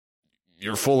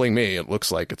you're fooling me. It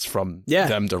looks like it's from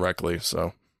them directly,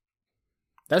 so...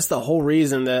 That's the whole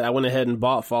reason that I went ahead and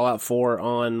bought Fallout 4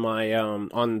 on my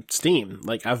on Steam.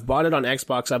 Like, I've bought it on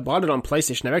Xbox, I bought it on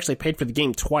PlayStation. I've actually paid for the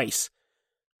game twice.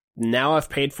 Now I've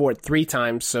paid for it 3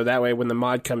 times, so that way when the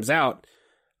mod comes out,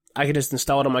 I can just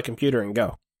install it on my computer and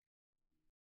go.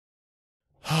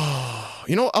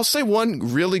 You know, I'll say one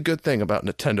really good thing about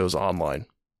Nintendo's online.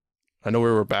 I know we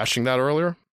were bashing that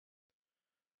earlier.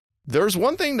 There's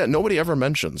one thing that nobody ever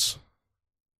mentions.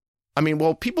 I mean,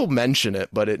 well, people mention it,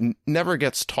 but it never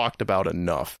gets talked about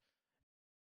enough.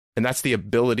 And that's the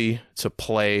ability to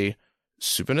play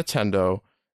Super Nintendo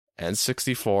and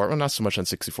 64, well, not so much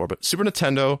N64, but Super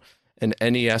Nintendo and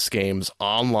NES games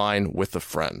online with a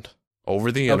friend over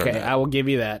the internet. Okay, I will give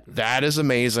you that. That is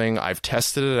amazing. I've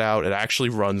tested it out. It actually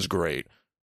runs great.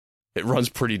 It runs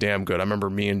pretty damn good. I remember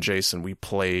me and Jason, we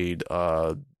played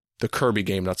the Kirby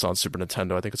game that's on Super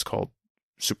Nintendo. I think it's called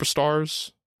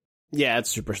Superstars. Yeah,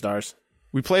 it's Superstars.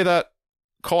 We played that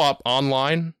co-op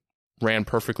online, ran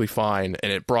perfectly fine,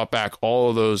 and it brought back all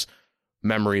of those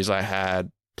memories I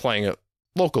had playing it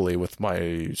locally with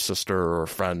my sister or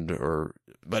friend,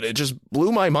 but it just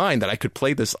blew my mind that I could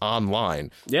play this online.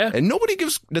 Yeah. And nobody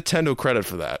gives Nintendo credit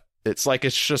for that. It's like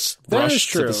it's just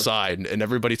rushed to the side, and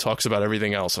everybody talks about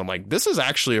everything else. And I'm like, this is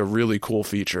actually a really cool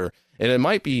feature, and it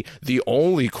might be the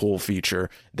only cool feature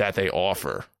that they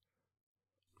offer.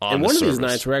 And one of these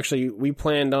nights, we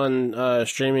planned on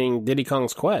streaming Diddy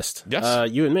Kong's Quest.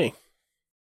 Yes. You and me.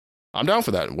 I'm down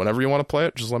for that. Whenever you want to play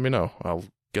it, just let me know. I'll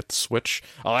get the Switch.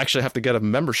 I'll actually have to get a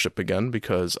membership again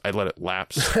because I let it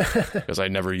lapse because I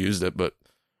never used it. But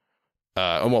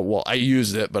I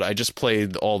used it, but I just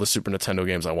played all the Super Nintendo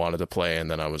games I wanted to play, and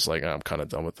then I was like, I'm kind of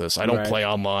done with this. I don't play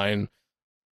online,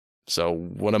 so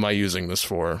what am I using this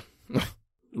for?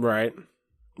 Right.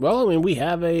 Well, I mean, we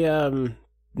have a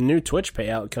new Twitch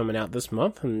payout coming out this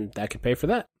month, and that could pay for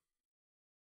that.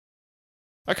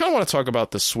 I kind of want to talk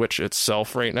about the Switch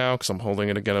itself right now because I'm holding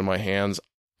it again in my hands.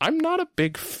 I'm not a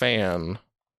big fan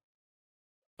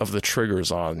of the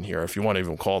triggers on here, if you want to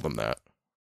even call them that.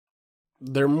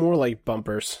 They're more like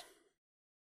bumpers.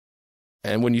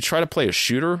 And when you try to play a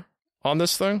shooter on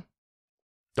this thing,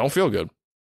 don't feel good.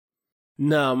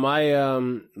 No,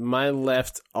 my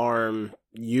left arm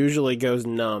usually goes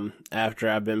numb after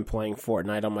I've been playing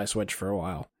Fortnite on my Switch for a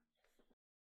while.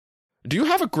 Do you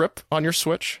have a grip on your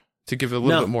Switch to give it a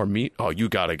little bit more meat? Oh, you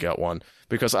gotta get one.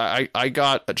 Because I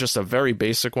got just a very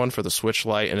basic one for the Switch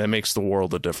Lite, and it makes the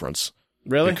world of difference.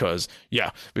 Really? Because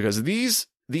these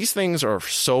things are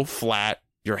so flat,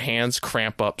 your hands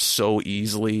cramp up so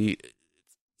easily.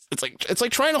 It's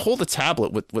like trying to hold a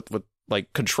tablet with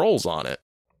like controls on it.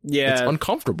 Yeah. It's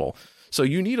uncomfortable. So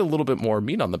you need a little bit more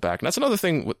meat on the back. And that's another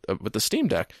thing with the Steam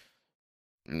Deck.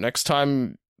 Next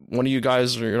time one of you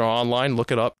guys are online,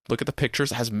 look it up, look at the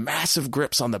pictures. It has massive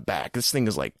grips on the back. This thing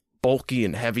is like bulky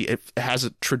and heavy. It has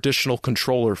a traditional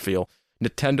controller feel.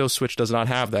 Nintendo Switch does not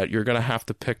have that. You're going to have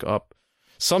to pick up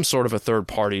some sort of a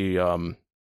third-party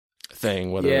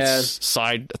thing, whether it's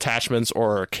side attachments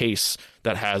or a case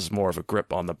that has more of a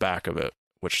grip on the back of it,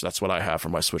 which that's what I have for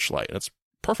my Switch Lite. And it's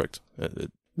perfect.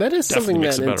 That is something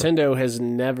that Nintendo has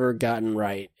never gotten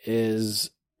right, is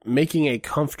making a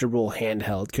comfortable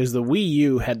handheld, because the Wii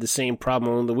U had the same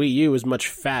problem. The Wii U was much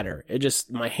fatter.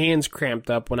 My hands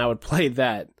cramped up when I would play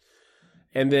that.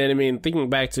 And then, thinking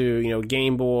back to,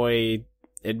 Game Boy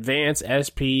Advance,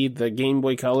 SP, the Game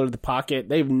Boy Color, the Pocket,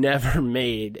 they've never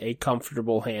made a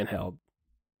comfortable handheld.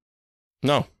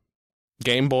 No.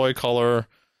 Game Boy Color,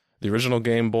 the original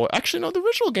Game Boy. Actually, no, the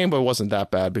original Game Boy wasn't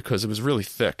that bad because it was really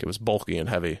thick. It was bulky and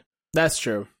heavy. That's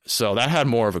true. So that had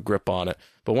more of a grip on it.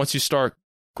 But once you start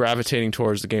gravitating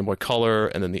towards the Game Boy Color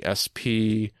and then the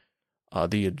SP,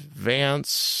 the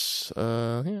Advance,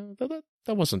 that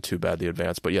wasn't too bad, the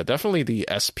Advance. But yeah, definitely the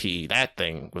SP. That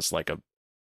thing was like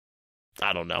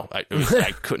I don't know. I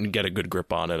couldn't get a good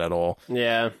grip on it at all.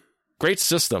 Yeah. Great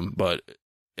system, but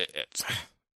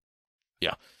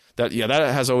that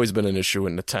has always been an issue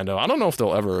with Nintendo. I don't know if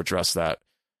they'll ever address that.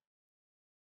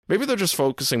 Maybe they're just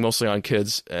focusing mostly on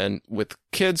kids, and with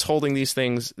kids holding these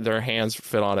things, their hands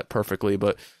fit on it perfectly,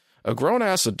 but a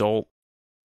grown-ass adult,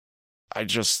 I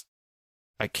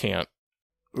can't.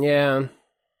 Yeah.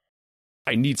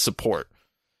 I need support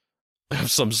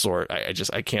of some sort.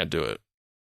 I can't do it.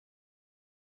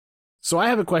 So I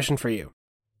have a question for you.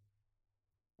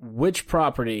 Which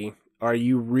property are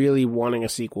you really wanting a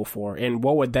sequel for, and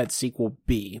what would that sequel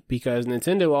be? Because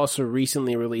Nintendo also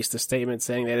recently released a statement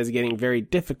saying that it's getting very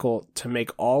difficult to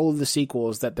make all of the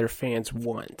sequels that their fans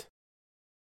want.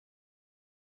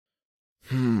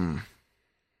 Should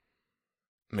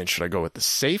I go with the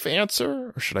safe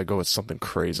answer, or should I go with something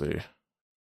crazy?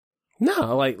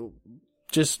 No,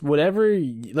 just whatever.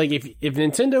 If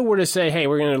Nintendo were to say, hey,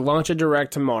 we're going to launch a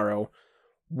Direct tomorrow,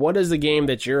 what is the game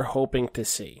that you're hoping to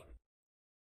see?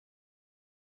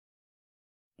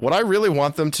 What I really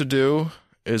want them to do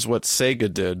is what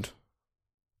Sega did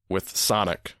with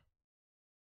Sonic.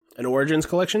 An Origins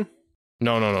collection?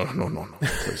 No.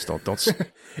 Please don't.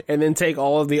 And then take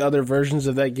all of the other versions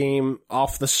of that game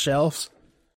off the shelves?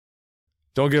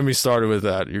 Don't get me started with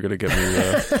that. You're going to get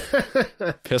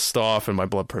me pissed off and my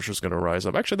blood pressure's going to rise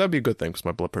up. Actually, that'd be a good thing because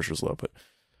my blood pressure's low, but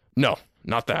no,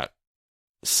 not that.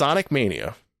 Sonic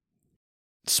Mania.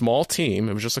 Small team.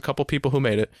 It was just a couple people who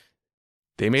made it.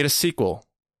 They made a sequel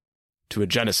to a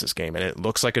Genesis game, and it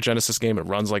looks like a Genesis game, it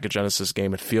runs like a Genesis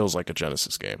game, it feels like a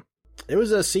Genesis game. It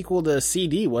was a sequel to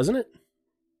CD, wasn't it?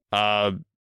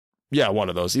 Yeah, one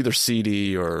of those. Either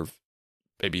CD or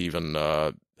maybe even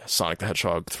Sonic the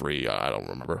Hedgehog 3, I don't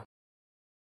remember.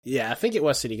 Yeah, I think it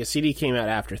was CD, because CD came out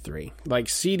after 3.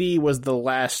 CD was the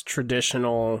last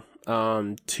traditional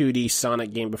 2D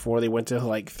Sonic game before they went to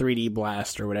 3D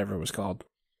Blast or whatever it was called.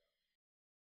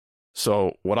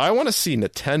 So, what I want to see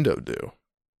Nintendo do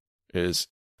is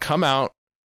come out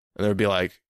and they'll be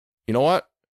like, you know what?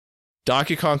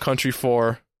 Donkey Kong Country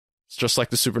 4, it's just like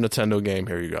the Super Nintendo game.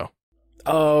 Here you go.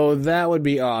 Oh, that would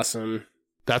be awesome.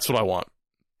 That's what I want.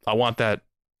 I want that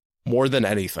more than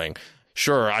anything.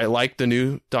 Sure, I like the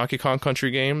new Donkey Kong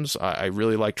Country games. I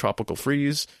really like Tropical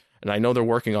Freeze, and I know they're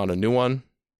working on a new one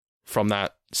from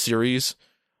that series.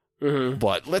 Mm-hmm.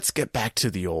 But let's get back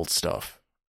to the old stuff.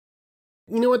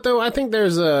 You know what, though? I think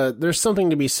there's something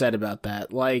to be said about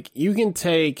that. You can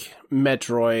take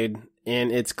Metroid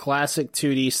in its classic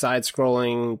 2D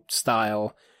side-scrolling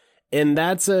style, and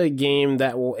that's a game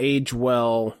that will age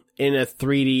well in a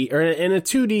 3D or in a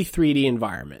 2D 3D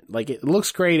environment. It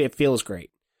looks great, it feels great.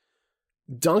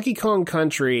 Donkey Kong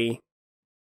Country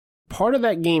part of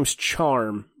that game's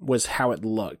charm was how it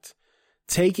looked.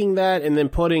 Taking that and then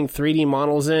putting 3D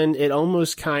models in, it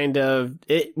almost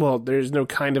there's no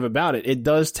kind of about it. It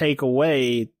does take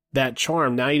away that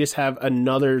charm. Now you just have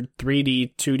another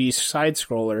 3D, 2D side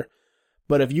scroller.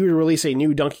 But if you were to release a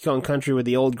new Donkey Kong Country with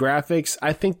the old graphics,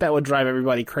 I think that would drive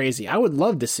everybody crazy. I would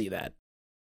love to see that.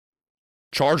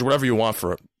 Charge whatever you want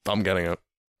for it. I'm getting it.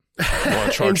 I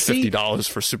want to charge $50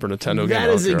 for Super Nintendo game. That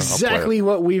is exactly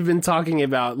what we've been talking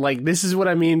about. Like, this is what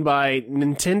I mean by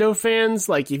Nintendo fans.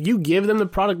 Like, if you give them the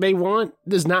product they want, it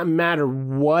does not matter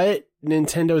what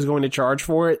Nintendo is going to charge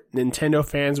for it. Nintendo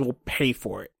fans will pay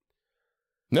for it.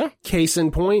 Yeah. Case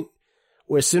in point,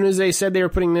 as soon as they said they were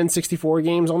putting N64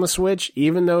 games on the Switch,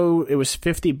 even though it was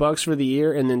 $50 for the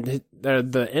year, and then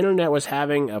the internet was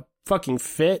having a fucking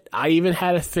fit. I even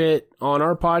had a fit on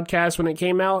our podcast when it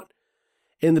came out.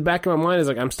 In the back of my mind is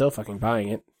like, I'm still fucking buying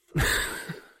it.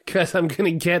 Because I'm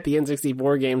going to get the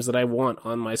N64 games that I want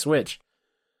on my Switch.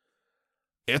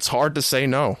 It's hard to say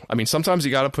no. I mean, sometimes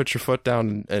you got to put your foot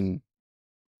down and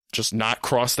just not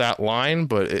cross that line,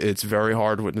 but it's very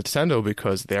hard with Nintendo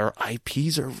because their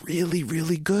IPs are really,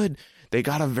 really good. They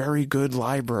got a very good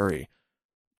library.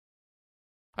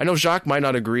 I know Jacques might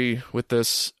not agree with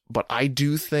this, but I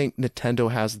do think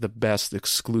Nintendo has the best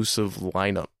exclusive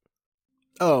lineup.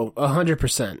 Oh,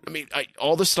 100%. I mean,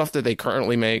 all the stuff that they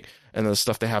currently make and the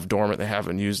stuff they have dormant, they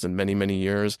haven't used in many, many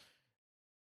years,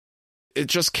 it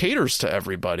just caters to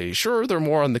everybody. Sure, they're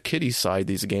more on the kiddie side,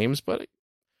 these games, but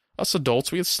us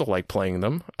adults, we still like playing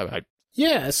them.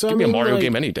 Yeah, so give me a Mario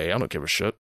game any day. I don't give a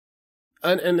shit.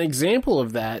 An example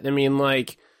of that,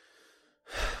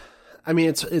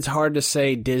 it's hard to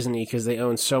say Disney because they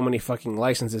own so many fucking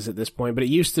licenses at this point, but it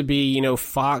used to be,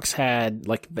 Fox had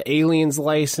like the Aliens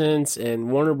license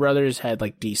and Warner Brothers had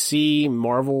like DC,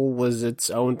 Marvel was its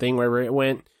own thing wherever it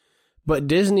went, but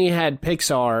Disney had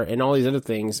Pixar and all these other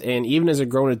things, and even as a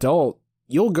grown adult,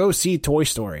 you'll go see Toy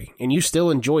Story and you still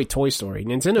enjoy Toy Story.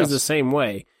 Nintendo's the same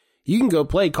way. You can go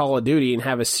play Call of Duty and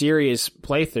have a serious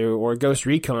playthrough, or Ghost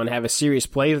Recon have a serious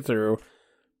playthrough,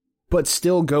 but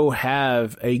still go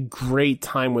have a great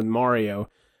time with Mario.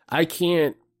 I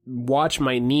can't watch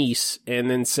my niece and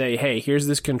then say, hey, here's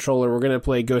this controller, we're going to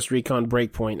play Ghost Recon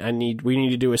Breakpoint. We need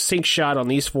to do a sync shot on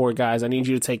these 4 guys, I need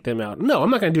you to take them out. No,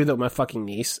 I'm not going to do that with my fucking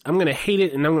niece. I'm going to hate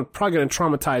it, and I'm probably going to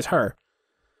traumatize her.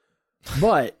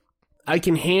 But I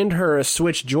can hand her a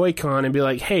Switch Joy-Con and be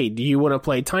like, hey, do you want to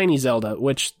play Tiny Zelda?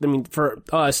 Which, for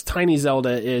us, Tiny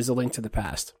Zelda is A Link to the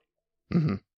Past.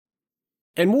 Mm-hmm.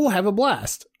 And we'll have a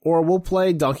blast. Or we'll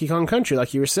play Donkey Kong Country,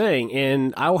 like you were saying,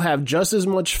 and I'll have just as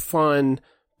much fun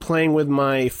playing with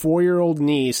my 4-year-old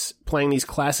niece playing these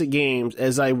classic games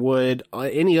as I would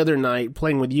any other night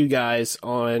playing with you guys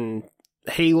on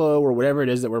Halo or whatever it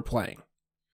is that we're playing.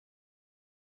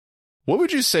 What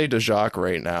would you say to Jacques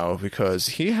right now? Because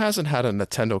he hasn't had a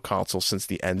Nintendo console since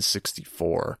the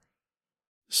N64.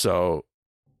 So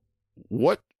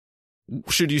what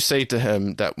should you say to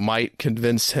him that might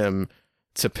convince him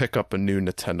to pick up a new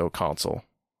Nintendo console?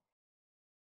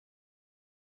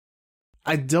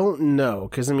 I don't know,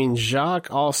 because Jacques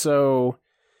also,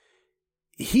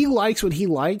 he likes what he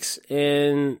likes,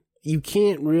 and you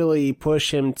can't really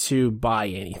push him to buy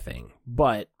anything.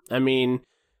 But,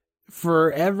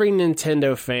 for every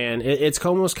Nintendo fan, it's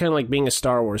almost kind of like being a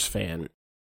Star Wars fan.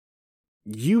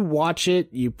 You watch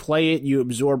it, you play it, you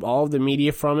absorb all of the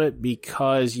media from it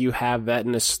because you have that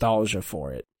nostalgia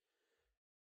for it.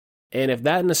 And if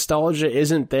that nostalgia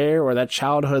isn't there, or that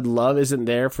childhood love isn't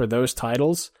there for those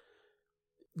titles,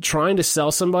 trying to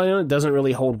sell somebody on it doesn't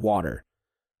really hold water.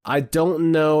 I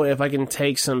don't know if I can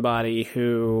take somebody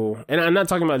who, and I'm not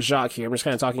talking about Jacques here, I'm just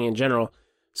kind of talking in general,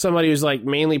 somebody who's like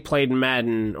mainly played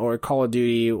Madden or Call of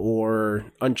Duty or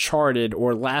Uncharted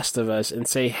or Last of Us and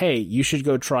say, hey, you should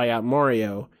go try out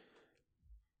Mario.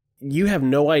 You have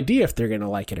no idea if they're going to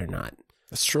like it or not.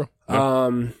 That's true.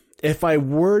 Yeah. If I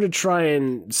were to try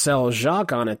and sell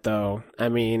Jacques on it, though,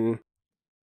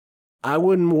 I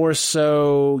would more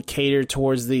so cater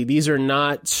towards these are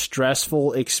not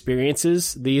stressful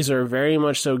experiences. These are very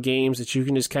much so games that you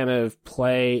can just kind of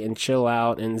play and chill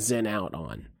out and zen out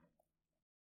on.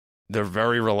 They're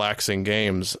very relaxing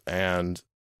games, and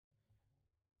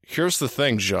here's the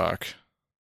thing, Jacques.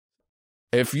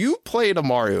 If you played a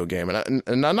Mario game,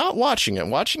 and I'm not watching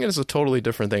it is a totally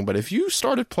different thing, but if you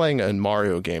started playing a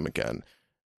Mario game again,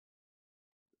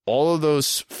 all of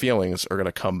those feelings are going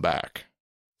to come back.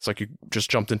 It's like you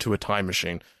just jumped into a time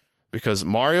machine, because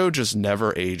Mario just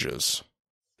never ages.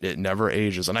 It never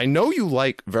ages. And I know you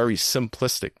like very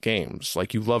simplistic games,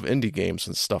 like you love indie games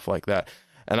and stuff like that.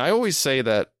 And I always say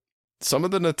that some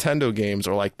of the Nintendo games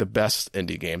are like the best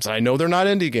indie games. And I know they're not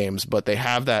indie games, but they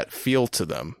have that feel to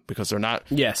them because they're not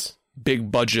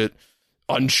big budget,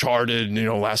 Uncharted,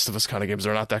 Last of Us kind of games.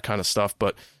 They're not that kind of stuff,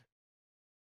 but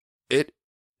it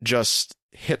just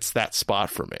hits that spot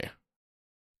for me.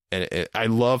 And I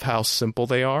love how simple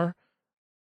they are.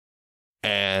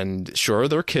 And sure,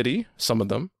 they're kiddie, some of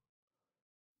them,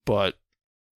 but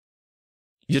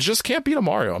you just can't beat a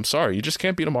Mario. I'm sorry. You just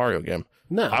can't beat a Mario game.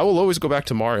 No. I will always go back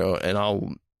to Mario, and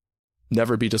I'll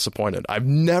never be disappointed. I've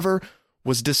never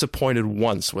was disappointed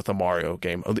once with a Mario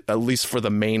game, at least for the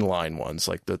mainline ones,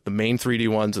 like the main 3D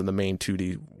ones and the main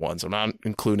 2D ones. I'm not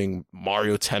including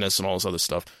Mario Tennis and all this other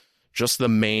stuff. Just the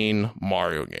main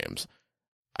Mario games.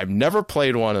 I've never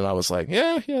played one, and I was like,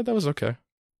 yeah, that was okay.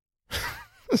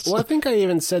 Well, I think I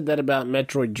even said that about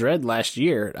Metroid Dread last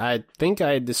year. I think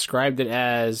I described it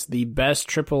as the best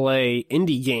AAA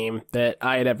indie game that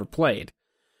I had ever played.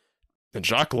 And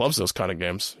Jacques loves those kind of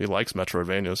games. He likes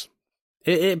Metroidvanias.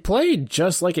 It played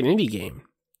just like an indie game.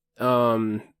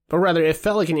 Or rather, it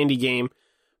felt like an indie game,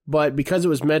 but because it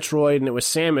was Metroid and it was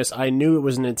Samus, I knew it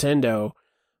was Nintendo,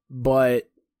 but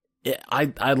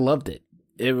I loved it.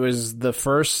 It was the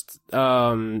first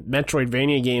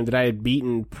Metroidvania game that I had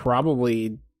beaten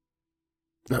probably,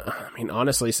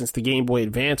 honestly, since the Game Boy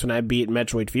Advance when I beat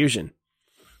Metroid Fusion.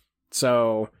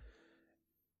 So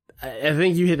I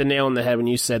think you hit the nail on the head when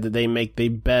you said that they make the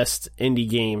best indie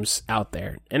games out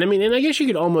there. And I guess you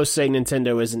could almost say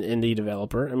Nintendo is an indie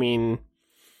developer.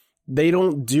 They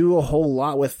don't do a whole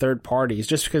lot with third parties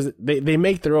just because they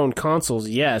make their own consoles,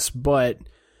 yes, but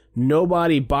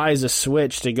nobody buys a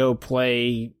Switch to go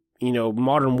play,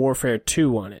 Modern Warfare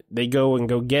 2 on it. They go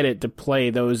get it to play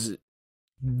those,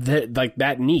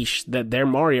 that niche, that they're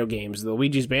Mario games, the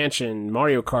Luigi's Mansion,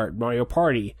 Mario Kart, Mario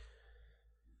Party.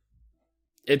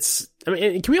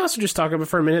 Can we also just talk about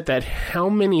for a minute that how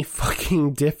many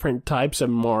fucking different types of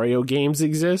Mario games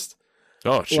exist?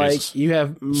 Oh, Jesus. Like, you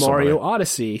have Mario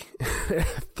Odyssey,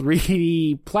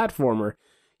 3D platformer.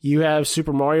 You have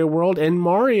Super Mario World and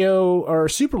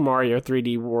Super Mario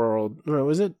 3D World. What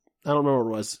was it? I don't remember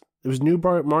what it was. It was New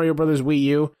Mario Brothers Wii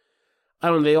U. I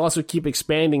don't know. They also keep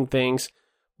expanding things.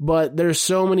 But there's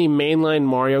so many mainline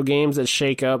Mario games that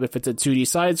shake up if it's a 2D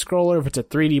side-scroller, if it's a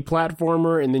 3D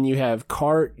platformer, and then you have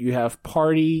kart, you have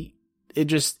party.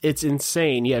 It's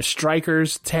insane. You have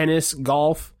strikers, tennis,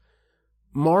 golf.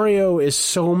 Mario is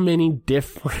so many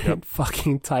different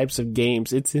fucking types of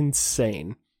games. It's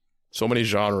insane. So many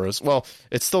genres. Well,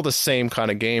 it's still the same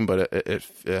kind of game, but it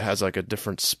has like a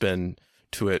different spin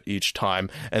to it each time.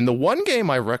 And the one game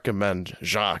I recommend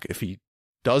Jacques, if he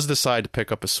does decide to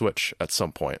pick up a Switch at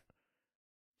some point,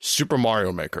 Super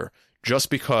Mario Maker, just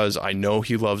because I know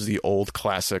he loves the old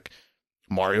classic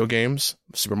Mario games,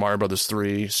 Super Mario Brothers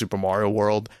 3, Super Mario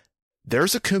World.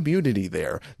 There's a community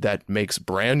there that makes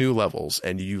brand new levels,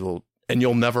 and you'll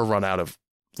never run out of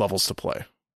levels to play.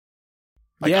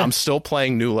 I'm still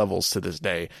playing new levels to this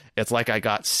day. It's like I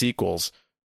got sequels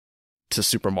to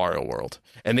Super Mario World.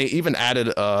 And they even added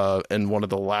in one of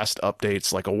the last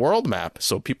updates like a world map,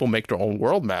 so people make their own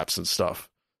world maps and stuff.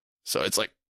 So it's like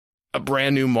a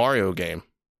brand new Mario game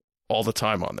all the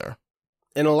time on there.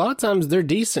 And a lot of times they're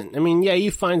decent.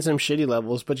 You find some shitty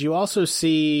levels, but you also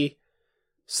see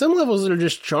some levels that are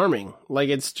just charming. Like,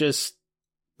 it's just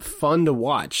fun to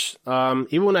watch.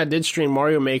 Even when I did stream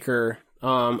Mario Maker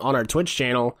on our Twitch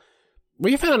channel,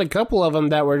 we found a couple of them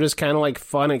that were just kind of like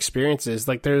fun experiences.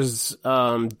 Like, there's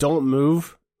Don't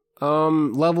Move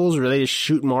levels where they just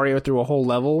shoot Mario through a whole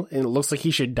level and it looks like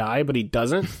he should die, but he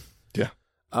doesn't. Yeah.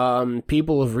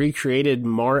 People have recreated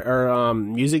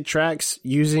music tracks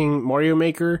using Mario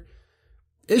Maker.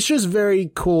 It's just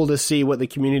very cool to see what the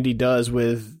community does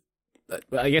with,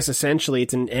 I guess essentially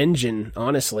it's an engine,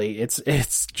 honestly.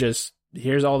 It's just,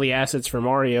 here's all the assets for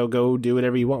Mario, go do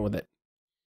whatever you want with it.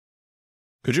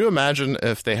 Could you imagine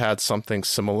if they had something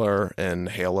similar in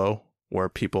Halo, where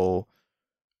people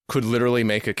could literally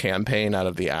make a campaign out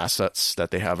of the assets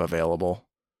that they have available?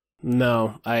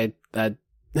 No, I'm going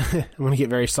to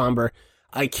get very somber.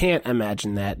 I can't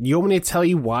imagine that. You want me to tell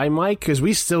you why, Mike? Because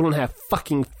we still don't have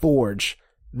fucking Forge.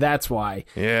 That's why.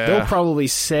 Yeah. They'll probably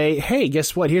say, hey,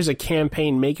 guess what? Here's a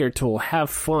campaign maker tool. Have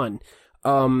fun.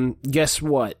 Guess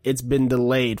what? It's been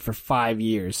delayed for 5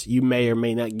 years. You may or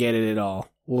may not get it at all.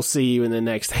 We'll see you in the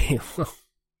next Halo.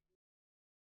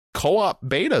 Co-op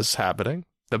beta's happening.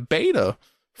 The beta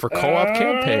for co-op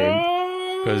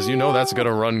campaign. Because that's going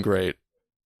to run great.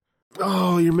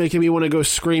 Oh, you're making me want to go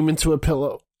scream into a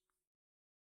pillow.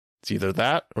 It's either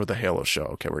that or the Halo show.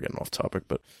 Okay, we're getting off topic,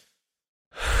 but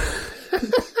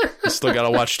I still got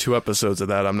to watch 2 episodes of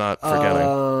that. I'm not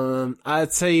forgetting. I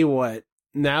tell you what.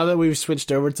 now that we've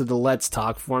switched over to the Let's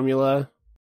Talk formula,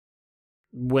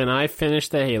 when I finish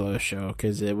the Halo show,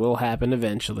 because it will happen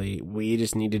eventually, we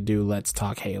just need to do Let's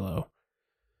Talk Halo.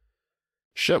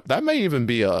 Shit, that may even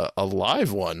be a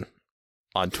live one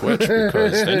on Twitch,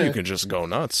 because then you can just go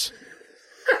nuts.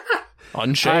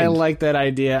 Unchained. I like that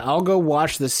idea. I'll go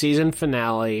watch the season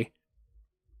finale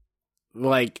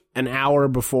like an hour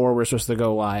before we're supposed to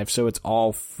go live, so it's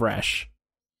all fresh.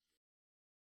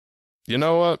 You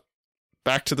know what?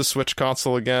 Back to the Switch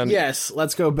console again. Yes,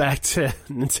 let's go back to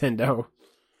Nintendo.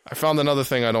 I found another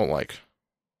thing I don't like.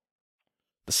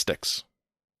 The sticks.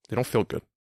 They don't feel good.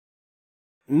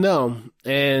 No,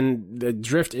 and the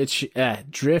drift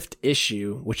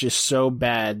issue, which is so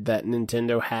bad that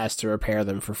Nintendo has to repair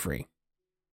them for free.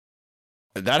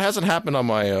 That hasn't happened on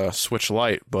my Switch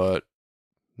Lite, but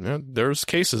yeah, there's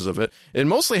cases of it. It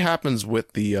mostly happens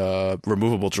with the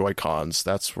removable Joy-Cons.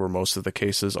 That's where most of the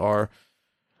cases are.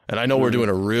 And I know we're doing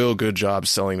a real good job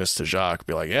selling this to Jacques.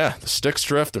 Be like, yeah, the sticks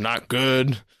drift, they're not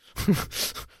good.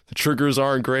 The triggers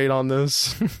aren't great on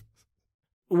this.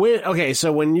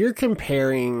 So when you're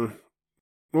comparing,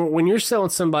 when you're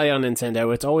selling somebody on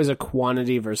Nintendo, it's always a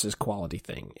quantity versus quality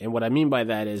thing. And what I mean by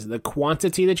that is the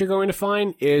quantity that you're going to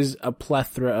find is a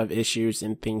plethora of issues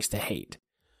and things to hate.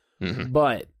 Mm-hmm.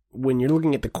 But when you're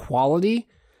looking at the quality,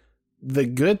 the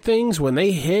good things, when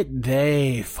they hit,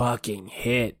 they fucking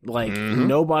hit. Like,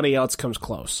 nobody else comes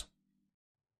close.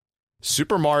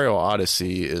 Super Mario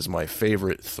Odyssey is my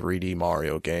favorite 3D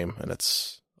Mario game, and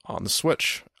it's on the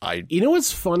Switch. You know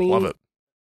what's funny? Love it.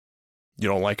 You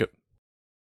don't like it?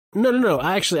 No.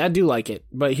 I do like it.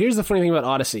 But here's the funny thing about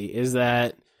Odyssey is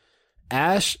that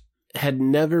Ash had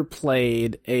never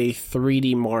played a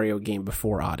 3D Mario game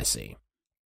before Odyssey.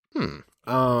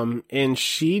 And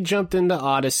she jumped into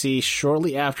Odyssey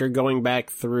shortly after going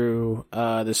back through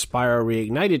the Spyro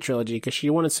Reignited trilogy because she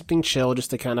wanted something chill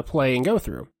just to kind of play and go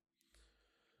through.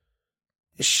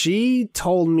 She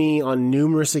told me on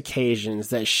numerous occasions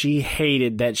that she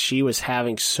hated that she was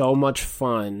having so much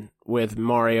fun with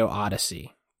Mario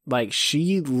Odyssey. Like,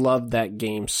 she loved that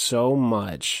game so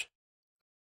much.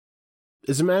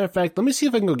 As a matter of fact, let me see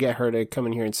if I can go get her to come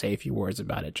in here and say a few words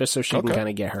about it, just so she can kind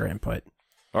of get her input.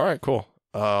 All right, cool.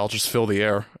 I'll just fill the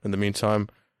air in the meantime.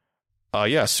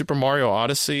 Yeah, Super Mario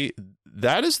Odyssey,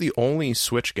 that is the only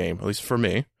Switch game, at least for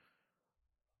me,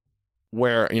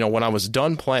 where, when I was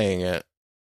done playing it,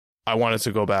 I wanted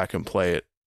to go back and play it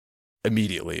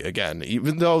immediately again.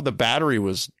 Even though the battery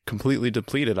was completely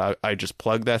depleted, I just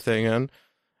plugged that thing in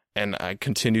and I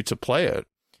continued to play it.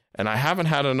 And I haven't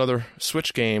had another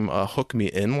Switch game hook me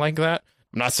in like that.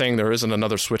 I'm not saying there isn't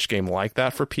another Switch game like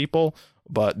that for people,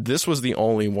 but this was the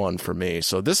only one for me.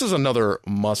 So this is another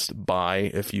must-buy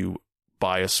if you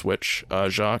buy a Switch,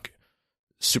 Jacques.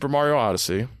 Super Mario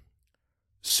Odyssey,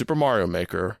 Super Mario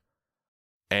Maker,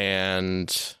 and...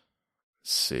 let's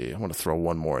see, I want to throw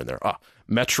one more in there.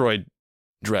 Metroid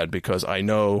Dread, because I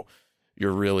know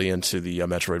you're really into the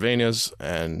Metroidvanias,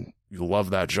 and you love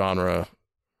that genre.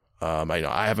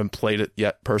 I haven't played it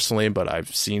yet personally, but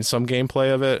I've seen some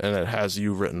gameplay of it, and it has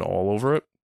you written all over it.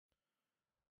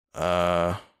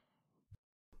 I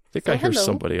think I hear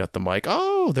somebody at the mic.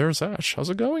 Oh, there's Ash. How's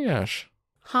it going, Ash?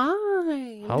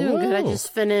 Hi. Hello. Doing good. I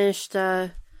just finished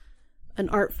an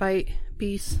art fight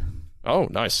piece. Oh,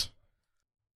 nice.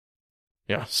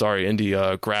 Yeah, sorry, Indy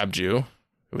grabbed you.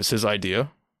 It was his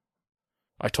idea.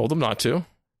 I told him not to.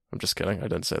 I'm just kidding. I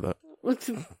didn't say that.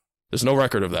 There's no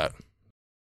record of that.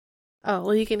 Oh,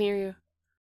 well, he can hear you.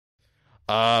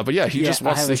 But yeah, he just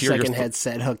wants to hear your... I have a second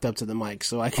headset hooked up to the mic,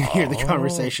 so I can hear the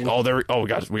conversation.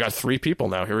 We got 3 people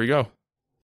now. Here we go.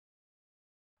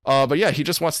 But yeah, he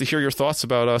just wants to hear your thoughts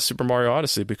about Super Mario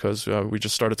Odyssey, because we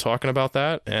just started talking about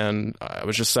that, and I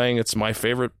was just saying it's my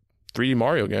favorite 3D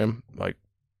Mario game. Like,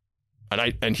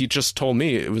 and he just told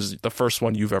me it was the first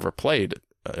one you've ever played.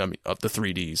 Of the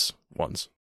 3Ds ones.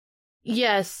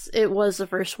 Yes, it was the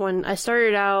first one. I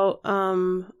started out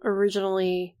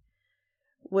originally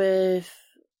with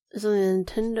the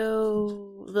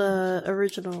Nintendo, the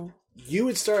original. You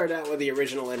had started out with the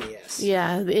original NES.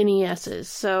 Yeah, the NESs.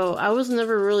 So I was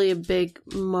never really a big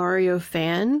Mario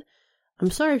fan.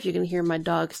 I'm sorry if you can hear my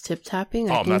dogs tip-tapping.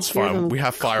 That's fine. We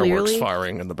have fireworks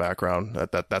firing in the background.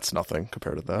 That's nothing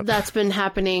compared to that. That's been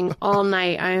happening all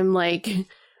night. I am like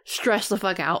stressed the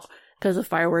fuck out because of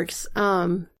fireworks.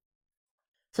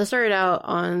 So I started out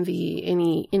on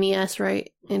the NES,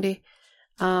 right, Andy?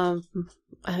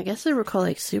 I guess they were called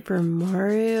like Super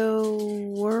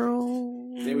Mario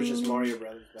World. It was just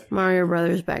Mario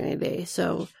Brothers back in the day.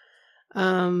 So,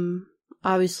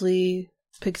 obviously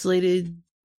pixelated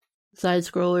side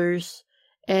scrollers,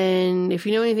 And if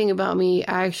you know anything about me,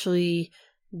 I actually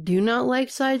do not like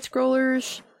side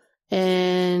scrollers,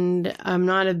 and I'm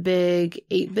not a big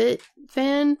 8-bit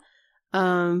fan.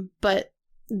 But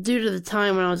due to the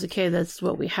time when I was a kid, that's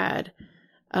what we had.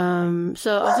 So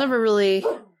I was never really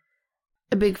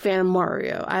a big fan of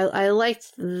Mario. I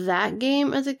liked that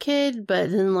game as a kid,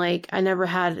 but then like I never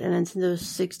had a Nintendo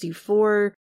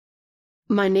 64.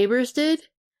 My neighbors did,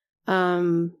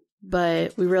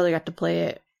 but we rarely got to play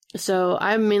it. So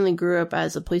I mainly grew up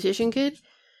as a PlayStation kid.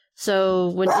 So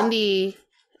when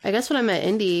I guess when I met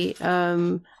Indy,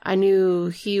 I knew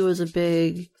he was a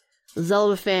big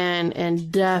Zelda fan and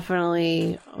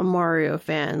definitely a Mario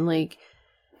fan. Like,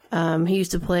 he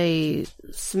used to play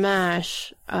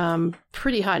Smash,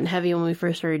 pretty hot and heavy when we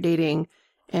first started dating,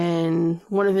 and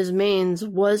one of his mains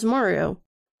was Mario.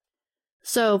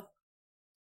 So,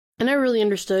 I never really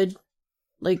understood,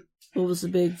 like, what was the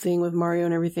big thing with Mario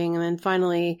and everything, and then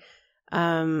finally,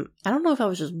 I don't know if I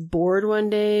was just bored one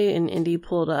day, and Indy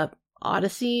pulled up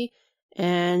Odyssey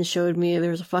and showed me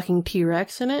there was a fucking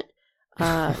T-Rex in it.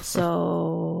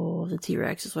 So the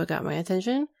T-Rex is what got my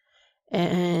attention,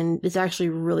 and it's actually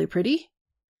really pretty.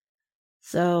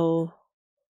 So,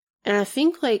 and I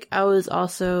think like I was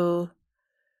also,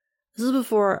 this is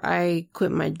before I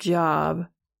quit my job,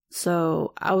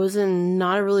 so I was in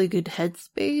not a really good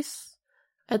headspace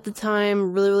at the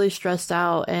time, really, really stressed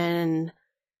out, and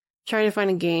trying to find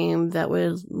a game that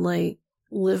would like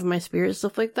lift my spirits,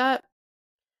 stuff like that.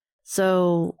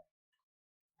 So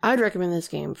I'd recommend this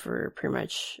game for pretty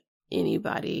much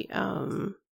anybody.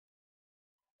 It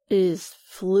is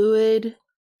fluid.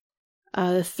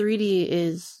 The 3D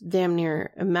is damn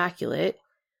near immaculate.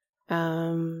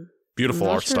 Beautiful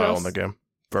art style in the game.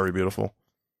 Very beautiful.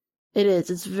 It is.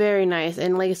 It's very nice.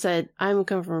 And like I said, I'm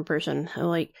coming from a person.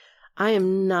 I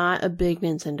am not a big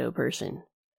Nintendo person.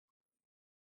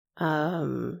 I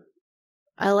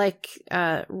like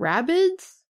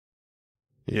Rabbids.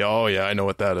 Yeah, oh yeah, I know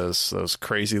what that is. Those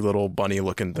crazy little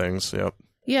bunny-looking things. Yep.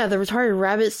 Yeah, the retarded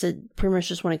rabbits that pretty much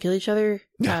just want to kill each other.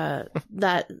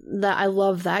 That I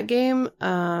love that game.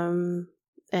 And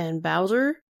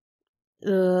Bowser.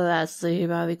 That's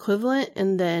about the equivalent.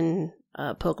 And then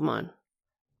Pokemon.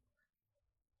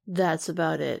 That's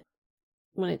about it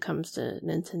when it comes to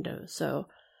Nintendo. So,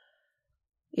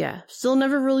 yeah. Still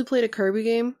never really played a Kirby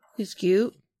game. He's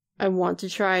cute. I want to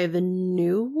try the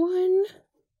new one.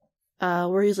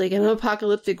 Where he's like in an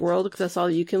apocalyptic world, because that's all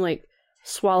you can like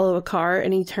swallow a car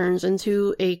and he turns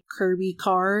into a Kirby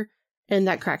car, and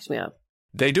that cracks me up.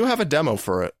 They do have a demo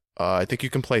for it. I think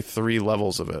you can play 3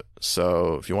 levels of it.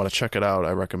 So if you want to check it out,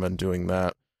 I recommend doing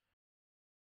that.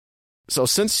 So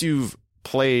since you've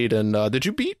played, and did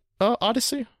you beat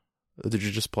Odyssey? Or did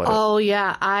you just play it? Oh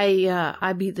yeah,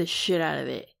 I beat the shit out of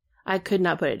it. I could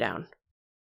not put it down.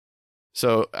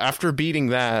 So after beating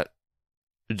that,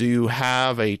 do you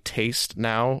have a taste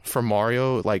now for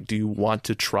Mario? Like, do you want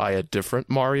to try a different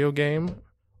Mario game?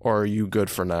 Or are you good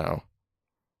for now?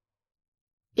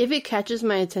 If it catches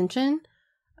my attention,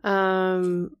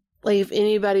 like if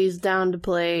anybody's down to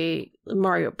play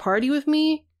Mario Party with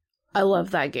me, I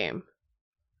love that game.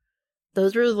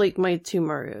 Those were like my 2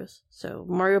 Marios. So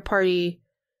Mario Party,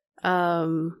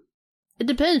 it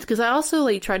depends, because I also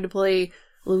like tried to play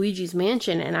Luigi's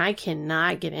Mansion, and I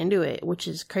cannot get into it, which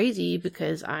is crazy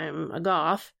because I'm a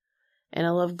goth and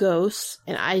I love ghosts,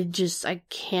 and I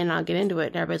cannot get into it.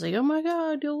 And everybody's like, oh my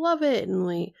god, you'll love it. And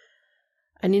like,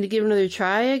 I need to give it another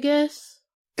try, I guess.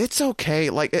 It's okay.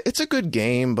 Like, it's a good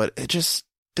game, but it just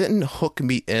didn't hook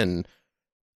me in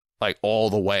like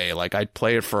all the way. Like, I'd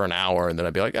play it for an hour and then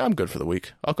I'd be like, I'm good for the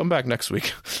week. I'll come back next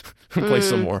week and play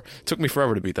some more. It took me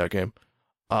forever to beat that game.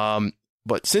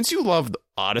 But since you loved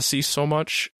Odyssey so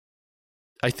much,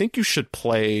 I think you should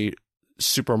play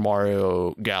Super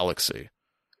Mario Galaxy.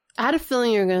 I had a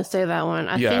feeling you were going to say that one.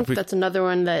 I think that's another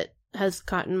one that has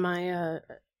gotten my,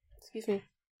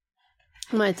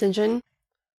 my attention.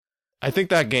 I think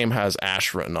that game has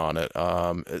Ash written on it.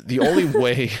 The only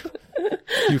way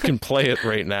you can play it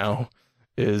right now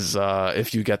is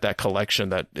if you get that collection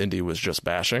that Indy was just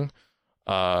bashing.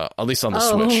 At least on the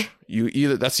Switch.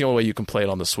 That's the only way you can play it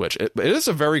on the Switch. It is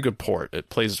a very good port. It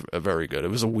plays very good. It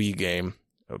was a Wii game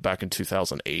back in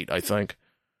 2008, I think.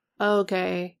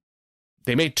 Okay.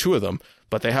 They made 2 of them,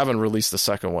 but they haven't released the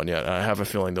second one yet. I have a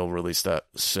feeling they'll release that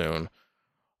soon.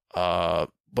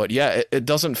 But yeah, it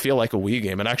doesn't feel like a Wii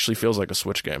game. It actually feels like a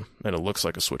Switch game, and it looks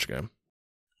like a Switch game.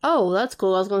 Oh, that's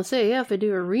cool. I was going to say, yeah, if they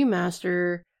do a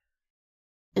remaster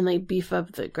and like beef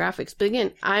up the graphics. But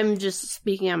again, I'm just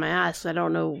speaking out my ass. I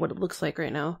don't know what it looks like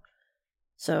right now.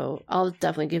 So I'll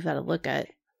definitely give that a look at.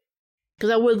 Because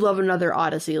I would love another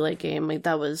Odyssey-like game. Like,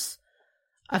 that was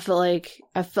I felt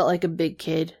like a big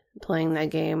kid playing that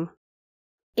game.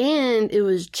 And it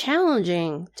was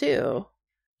challenging too.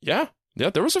 Yeah.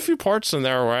 There was a few parts in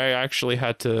there where I actually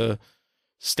had to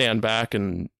stand back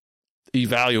and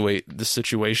evaluate the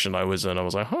situation I was in. I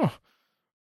was like, huh.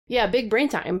 Yeah, big brain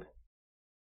time.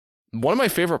 One of my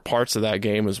favorite parts of that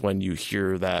game is when you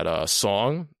hear that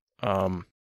song.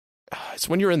 It's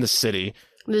when you're in the city.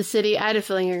 The city. I had a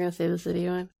feeling you were going to say the city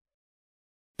one.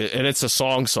 And it's a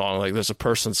song. Like there's a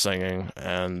person singing,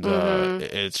 and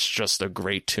it's just a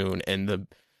great tune. And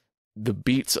the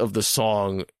beats of the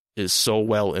song is so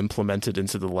well implemented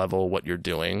into the level what you're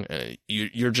doing.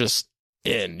 You're just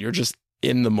in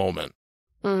the moment,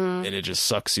 and it just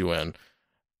sucks you in.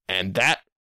 And that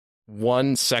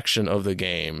one section of the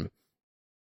game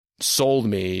sold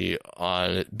me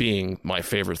on it being my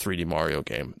favorite 3D Mario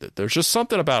game. There's just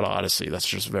something about Odyssey that's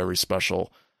just very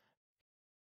special.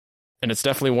 And it's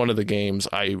definitely one of the games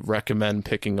I recommend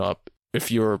picking up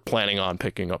if you're planning on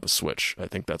picking up a Switch. I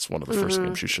think that's one of the first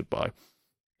games you should buy.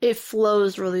 It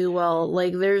flows really well.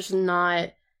 Like, there's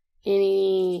not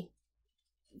any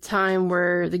time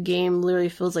where the game literally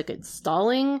feels like it's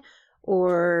stalling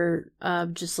or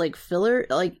just like filler.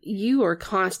 Like, you are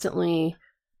constantly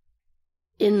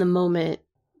in the moment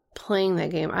playing that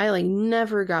game. I like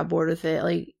never got bored with it.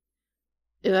 Like,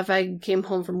 if I came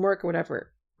home from work or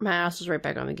whatever, my ass was right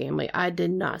back on the game. Like, I did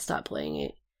not stop playing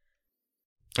it.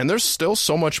 And there's still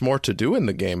so much more to do in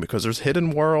the game because there's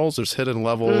hidden worlds, there's hidden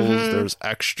levels, there's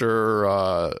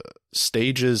extra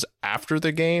stages after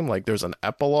the game. Like, there's an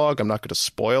epilogue. I'm not going to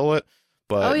spoil it,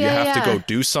 but you have to go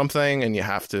do something, and you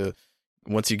have to,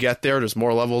 once you get there, there's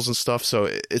more levels and stuff. So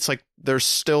it's like there's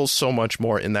still so much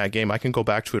more in that game. I can go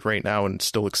back to it right now and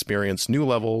still experience new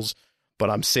levels, but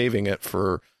I'm saving it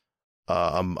for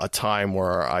a time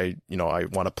where I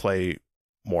want to play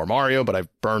more Mario, but I've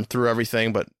burned through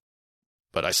everything, but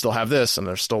I still have this, and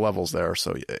there's still levels there.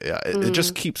 So yeah, it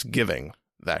just keeps giving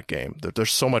that game.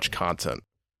 There's so much content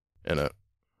in it.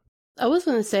 I was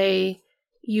going to say,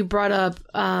 you brought up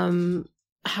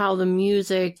how the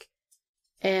music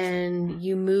and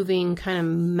you moving kind of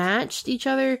matched each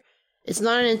other. It's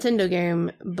not a Nintendo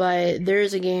game, but there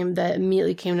is a game that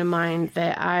immediately came to mind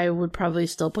that I would probably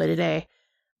still play today.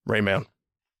 Rayman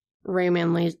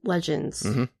Legends.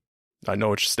 I know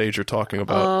which stage you're talking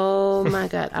about. Oh my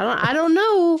god. I don't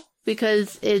know,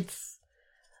 because it's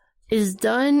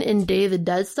done in Day of the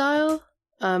Dead style.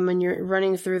 And you're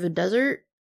running through the desert.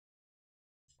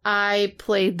 I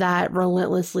played that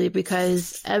relentlessly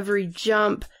because every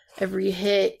jump, every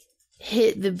hit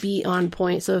the beat on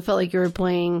point. So it felt like you were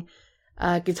playing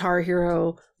Guitar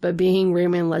Hero, but being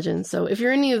Rayman Legends. So if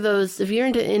you're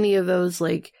into any of those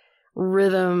like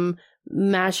rhythm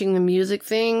mashing the music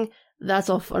thing, that's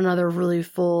another really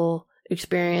full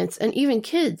experience. And even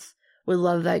kids would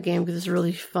love that game because it's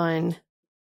really fun.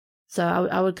 So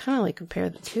I would kind of like compare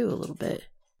the two a little bit.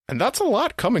 And that's a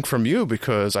lot coming from you,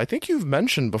 because I think you've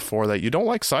mentioned before that you don't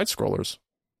like side-scrollers.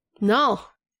 No.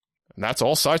 And that's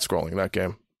all side-scrolling, that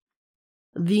game.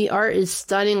 The art is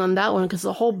stunning on that one because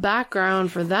the whole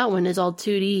background for that one is all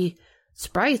 2D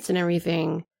sprites and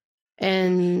everything.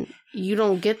 And you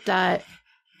don't get that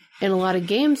in a lot of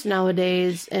games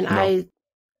nowadays. And no.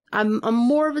 I'm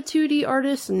more of a 2D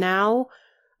artist now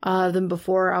than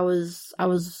before. I was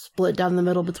split down the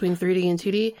middle between 3D and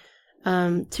 2D.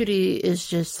 2D is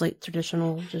just like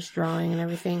traditional, just drawing and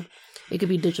everything. It could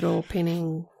be digital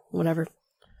painting, whatever.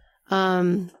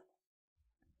 But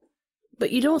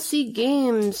you don't see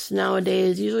games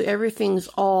nowadays. Usually everything's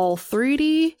all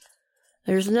 3D.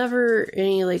 There's never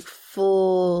any like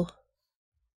full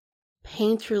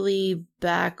painterly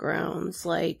backgrounds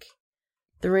like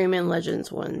the Rayman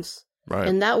Legends ones. Right.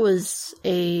 And that was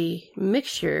a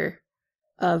mixture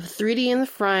of 3D in the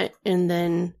front and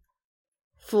then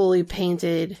fully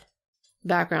painted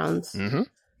backgrounds. Mm-hmm.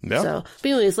 Yeah. So, but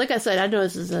anyways, like I said, I know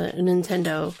this is a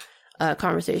Nintendo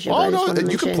conversation. Oh, no,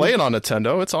 you can play it on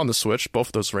Nintendo. It's on the Switch, both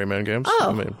of those Rayman games.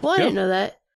 Oh, I didn't know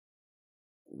that.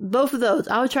 Both of those.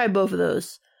 I would try both of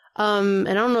those. And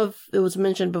I don't know if it was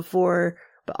mentioned before,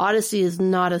 but Odyssey is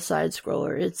not a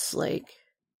side-scroller. It's like...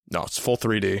 No, it's full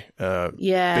 3D.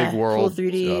 Big world, full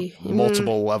 3D.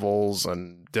 Multiple levels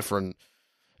and different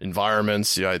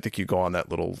environments. Yeah, I think you go on that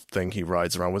little thing he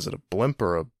rides around. Was it a blimp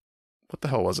or a... What the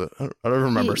hell was it? I don't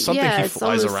remember. Something he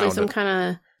flies around. Like some kind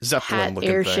of Zeppelin-looking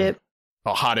airship. Thing.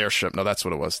 Oh, hot airship. No, that's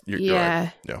what it was. You're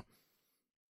right. Yeah.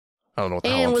 I don't know what the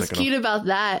hell I'm thinking of. And what's cute about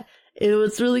that,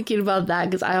 what's really cute about that,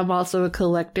 because I am also a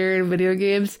collector in video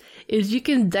games, is you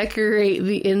can decorate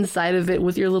the inside of it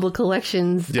with your little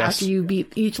collections after you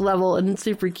beat each level, and it's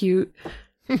super cute.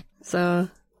 So,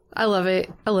 I love it.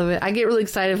 I get really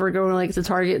excited for going like to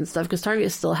Target and stuff because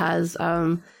Target still has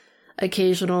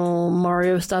occasional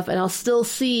Mario stuff, and I'll still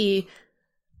see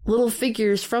little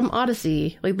figures from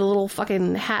Odyssey, like the little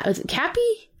fucking hat. Is it Cappy?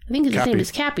 I think his name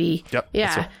is Cappy. Yep.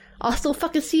 Yeah. I'll still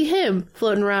fucking see him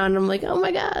floating around. And I'm like, oh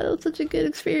my god, that was such a good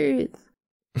experience.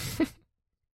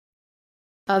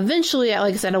 Eventually,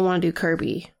 like I said, I want to do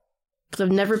Kirby because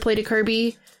I've never played a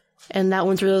Kirby, and that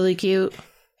one's really cute.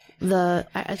 I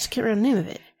just can't remember the name of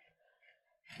it.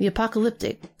 The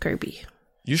Apocalyptic Kirby.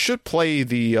 You should play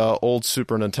the old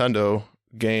Super Nintendo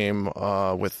game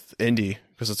with Indy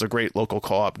because it's a great local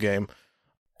co-op game.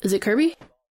 Is it Kirby?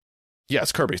 Yeah,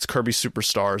 it's Kirby. It's Kirby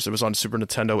Superstars. It was on Super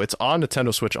Nintendo. It's on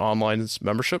Nintendo Switch Online's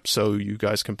membership, so you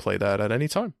guys can play that at any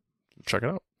time. Check it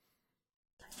out.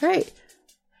 All right.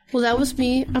 Well, that was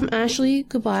me. I'm Ashley.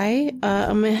 Goodbye.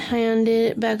 I'm going to hand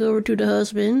it back over to the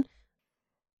husband.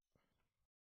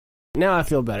 Now I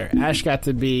feel better. Ash got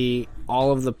to be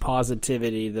all of the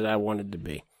positivity that I wanted to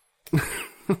be.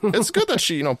 It's good that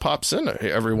she, pops in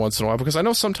every once in a while because I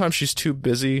know sometimes she's too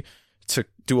busy to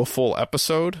do a full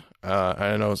episode.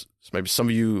 I know maybe some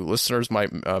of you listeners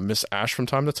might miss Ash from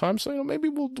time to time, so maybe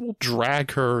we'll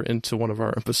drag her into one of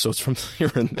our episodes from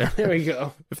here and there. There we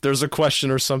go. If there's a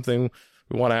question or something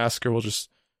we want to ask her, we'll just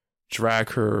drag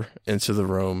her into the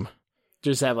room.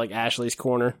 Just have like Ashley's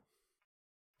Corner.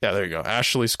 Yeah, there you go.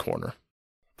 Ashley's Corner.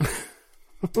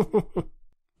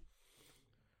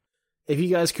 If you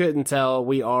guys couldn't tell,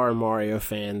 we are Mario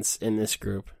fans in this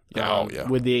group. Yeah, yeah.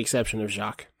 With the exception of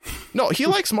Jacques. No, he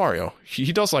likes Mario.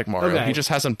 He does like Mario. Okay. He just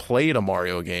hasn't played a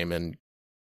Mario game in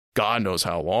God knows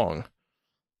how long.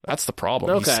 That's the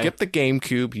problem. Okay. He skipped the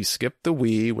GameCube. He skipped the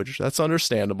Wii, which that's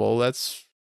understandable.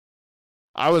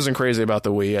 I wasn't crazy about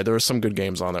the Wii. There were some good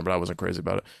games on there, but I wasn't crazy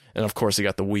about it. And of course, he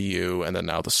got the Wii U and then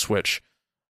now the Switch.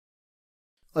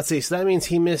 Let's see. So that means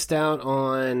he missed out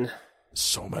on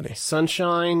So many.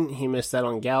 Sunshine. He missed out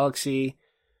on Galaxy.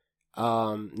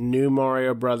 New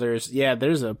Mario Brothers. Yeah,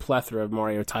 there's a plethora of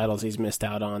Mario titles he's missed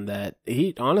out on that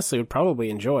he honestly would probably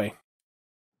enjoy.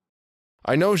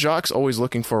 I know Jacques' always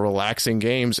looking for relaxing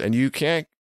games, and you can't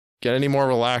get any more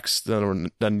relaxed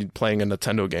than playing a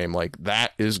Nintendo game. Like,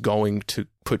 that is going to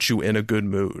put you in a good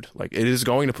mood. Like, it is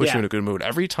going to put you in a good mood.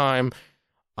 Every time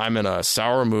I'm in a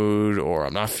sour mood or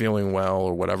I'm not feeling well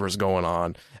or whatever's going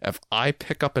on, if I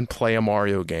pick up and play a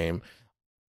Mario game,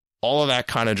 all of that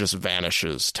kind of just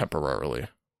vanishes temporarily.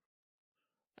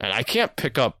 And I can't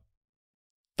pick up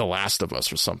The Last of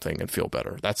Us or something and feel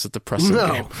better. That's a depressing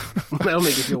game. That'll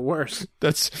make it feel worse.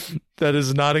 That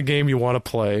is not a game you want to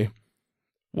play.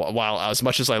 While as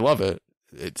much as I love it,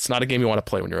 it's not a game you want to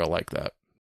play when you're like that.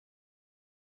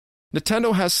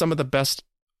 Nintendo has some of the best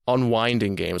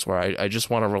unwinding games where I just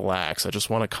want to relax. I just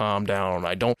want to calm down.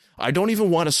 I don't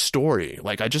even want a story.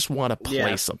 Like, I just want to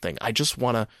play something. I just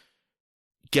want to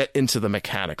get into the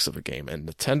mechanics of a game, and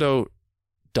Nintendo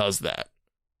does that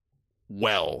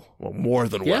well, more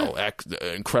than well,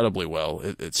 incredibly well.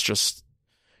 It's just,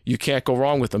 you can't go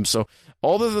wrong with them. So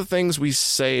all of the things we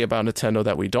say about Nintendo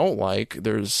that we don't like,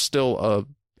 there's still a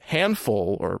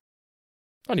handful, or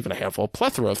not even a handful, a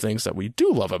plethora of things that we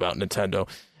do love about Nintendo.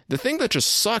 The thing that just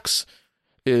sucks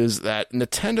is that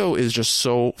Nintendo is just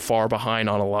so far behind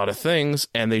on a lot of things,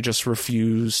 and they just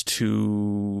refuse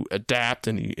to adapt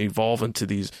and evolve into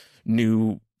these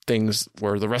new things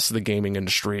where the rest of the gaming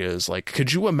industry is. Like,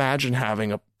 could you imagine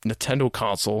having a Nintendo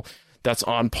console that's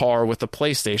on par with the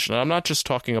PlayStation? And I'm not just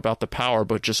talking about the power,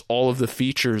 but just all of the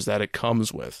features that it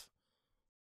comes with.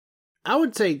 I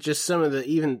would say just some of the,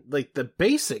 even like the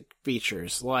basic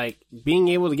features, like being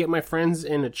able to get my friends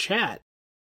in a chat.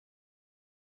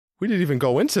 We didn't even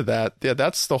go into that. Yeah,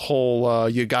 that's the whole,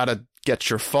 you gotta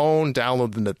get your phone,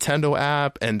 download the Nintendo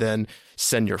app, and then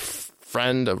send your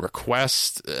friend a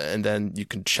request, and then you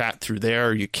can chat through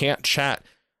there. You can't chat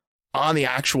on the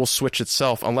actual Switch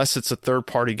itself unless it's a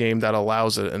third-party game that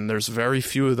allows it, and there's very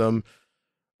few of them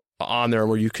on there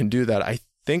where you can do that. I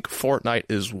think Fortnite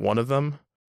is one of them,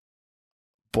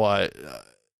 but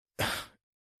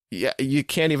yeah, you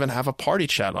can't even have a party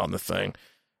chat on the thing.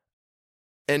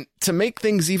 And to make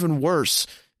things even worse,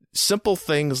 simple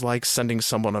things like sending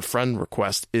someone a friend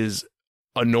request is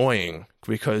annoying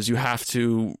because you have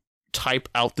to type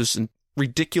out this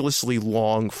ridiculously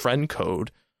long friend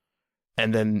code,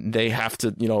 and then they have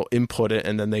to, input it,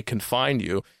 and then they can find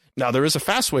you. Now, there is a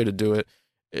fast way to do it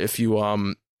if you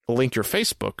link your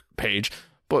Facebook page,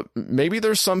 but maybe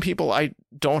there's some people I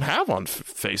don't have on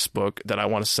Facebook that I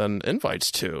want to send invites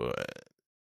to.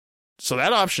 So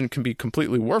that option can be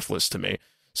completely worthless to me.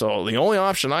 So the only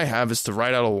option I have is to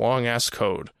write out a long-ass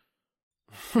code.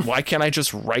 Why can't I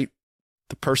just write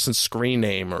the person's screen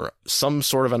name or some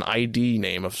sort of an ID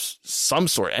name of some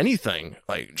sort, anything.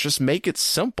 Like, just make it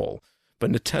simple.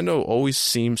 But Nintendo always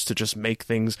seems to just make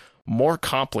things more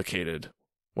complicated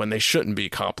when they shouldn't be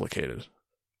complicated.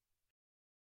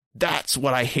 That's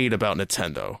what I hate about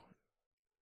Nintendo.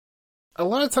 A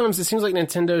lot of times it seems like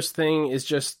Nintendo's thing is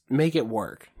just make it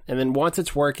work. And then once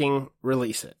it's working,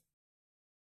 release it.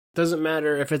 Doesn't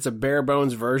matter if it's a bare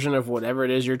bones version of whatever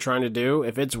it is you're trying to do.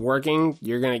 If it's working,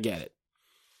 you're going to get it.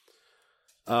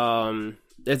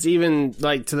 It's even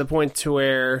like to the point to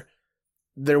where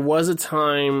there was a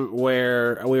time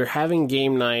where we were having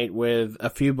game night with a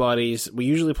few buddies. We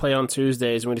usually play on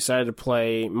Tuesdays, and we decided to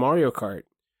play Mario Kart.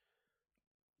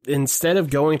 Instead of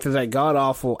going through that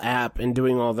god-awful app and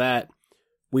doing all that,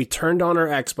 we turned on our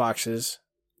Xboxes.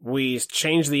 We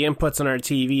changed the inputs on our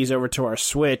TVs over to our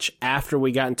Switch after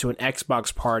we got into an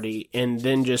Xbox party, and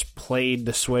then just played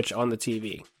the Switch on the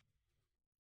TV.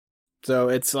 So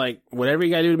it's like, whatever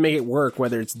you gotta do to make it work,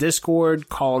 whether it's Discord,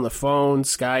 call on the phone,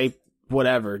 Skype,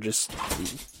 whatever, just...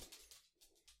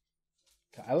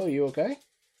 Kylo, you okay?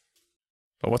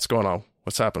 Oh, what's going on?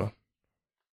 What's happening?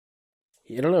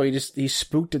 I don't know, he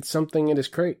spooked at something in his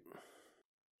crate.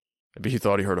 Maybe he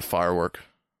thought he heard a firework.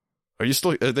 Are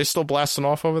they still blasting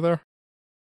off over there?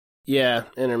 Yeah,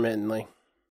 intermittently.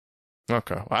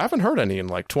 Okay. Well, I haven't heard any in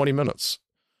like 20 minutes.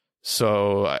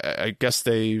 So I guess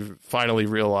they finally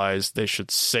realized they should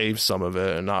save some of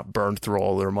it and not burn through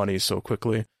all their money so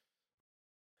quickly.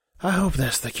 I hope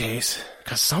that's the case.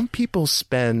 Because some people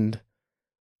spend,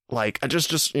 like,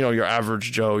 just you know, your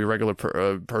average Joe, your regular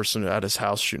person at his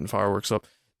house shooting fireworks up,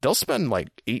 they'll spend like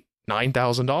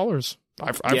 $8,000-$9,000.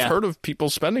 I've heard of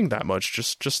people spending that much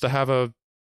just to have a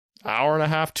hour and a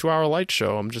half, 2 hour light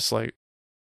show. I'm just like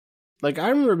I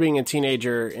remember being a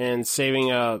teenager and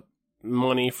saving up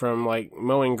money from like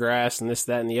mowing grass and this,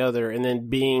 that, and the other, and then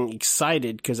being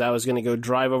excited because I was going to go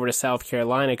drive over to South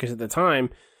Carolina because at the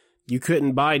time you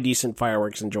couldn't buy decent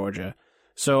fireworks in Georgia.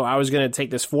 So I was going to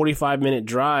take this 45-minute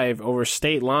drive over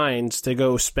state lines to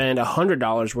go spend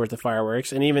 $100 worth of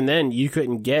fireworks, and even then you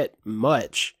couldn't get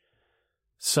much.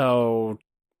 So,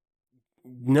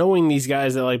 knowing these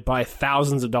guys that like buy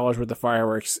thousands of dollars worth of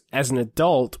fireworks as an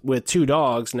adult with 2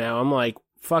 dogs now, I'm like,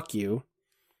 fuck you.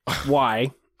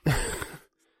 Why?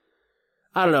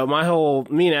 I don't know.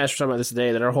 Me and Ash were talking about this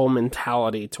today, that our whole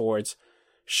mentality towards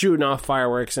shooting off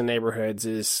fireworks in neighborhoods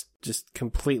is just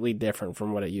completely different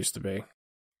from what it used to be.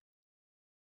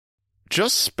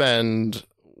 Just spend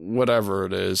whatever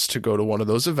it is to go to one of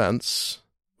those events.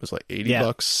 It was like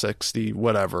 $80, 60,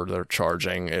 whatever they're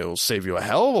charging. It'll save you a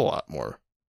hell of a lot more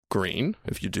green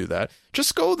if you do that.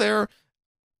 Just go there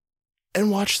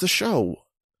and watch the show.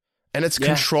 And it's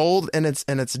controlled and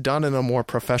it's done in a more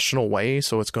professional way,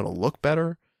 so it's going to look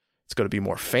better. It's going to be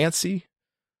more fancy.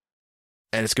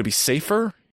 And it's going to be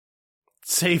safer.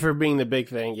 Safer being the big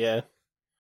thing, yeah.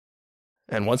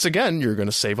 And once again, you're going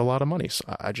to save a lot of money. So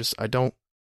I don't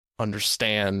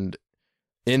understand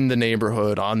in the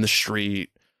neighborhood, on the street.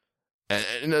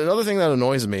 And another thing that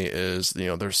annoys me is, you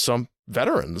know, there's some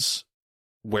veterans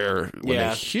where when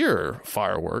they hear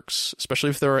fireworks, especially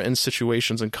if they're in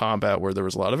situations in combat where there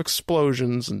was a lot of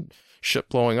explosions and shit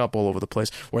blowing up all over the place,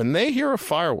 when they hear a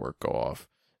firework go off,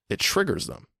 it triggers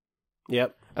them.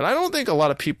 Yep. And I don't think a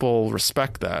lot of people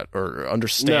respect that or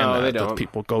understand that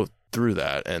people go through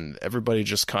that. And everybody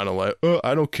just kind of like, oh,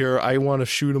 I don't care. I want to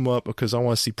shoot them up because I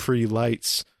want to see pretty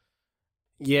lights.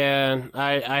 Yeah,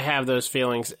 I have those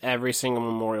feelings every single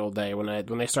Memorial Day when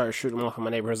they start shooting them off in my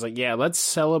neighborhood. It's like, yeah, let's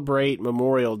celebrate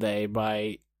Memorial Day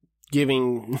by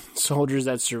giving soldiers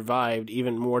that survived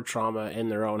even more trauma in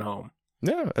their own home.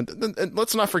 Yeah, and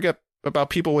let's not forget about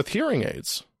people with hearing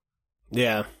aids.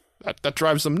 Yeah. That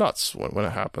drives them nuts when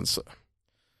it happens.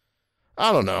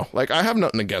 I don't know. Like, I have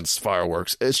nothing against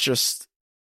fireworks. It's just...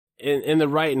 In the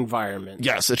right environment.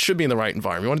 Yes, it should be in the right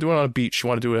environment. You want to do it on a beach. You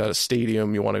want to do it at a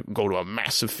stadium. You want to go to a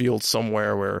massive field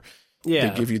somewhere where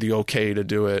they give you the okay to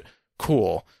do it.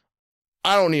 Cool.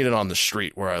 I don't need it on the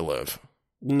street where I live.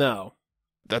 No.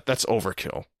 That's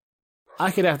overkill.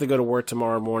 I could have to go to work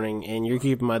tomorrow morning, and you're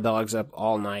keeping my dogs up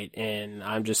all night, and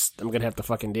I'm going to have to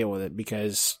fucking deal with it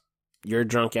because your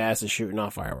drunk ass is shooting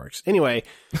off fireworks. Anyway,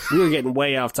 we were getting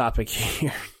way off topic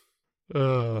here.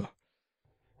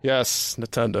 Yes,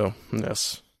 Nintendo.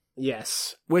 Yes.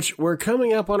 Yes. Which we're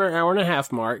coming up on our hour and a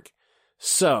half mark.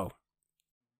 So,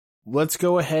 let's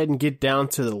go ahead and get down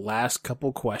to the last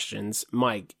couple questions.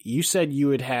 Mike, you said you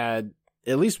had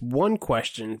at least one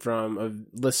question from a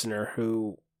listener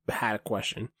who had a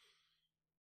question.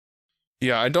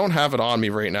 Yeah, I don't have it on me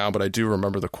right now, but I do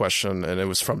remember the question, and it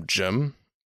was from Jim.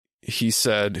 he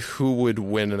said, who would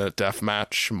win in a death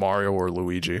match, Mario or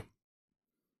Luigi?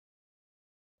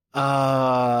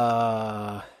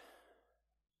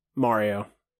 Mario.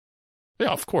 Yeah,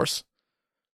 of course.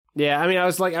 Yeah, I mean, I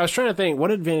was trying to think,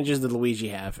 what advantages did Luigi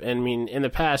have? And I mean, in the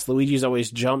past, Luigi's always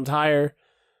jumped higher,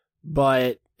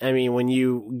 but I mean, when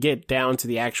you get down to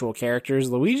the actual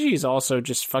characters, Luigi is also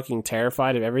just fucking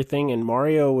terrified of everything, and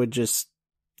Mario it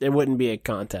wouldn't be a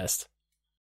contest.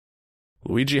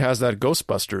 Luigi has that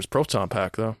Ghostbusters Proton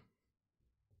Pack, though.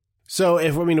 So,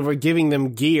 if we're giving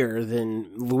them gear,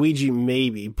 then Luigi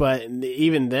maybe, but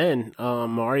even then,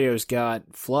 Mario's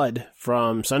got Flood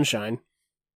from Sunshine.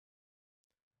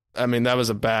 I mean, that was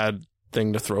a bad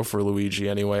thing to throw for Luigi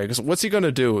anyway, because what's he going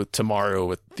to do to Mario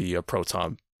with the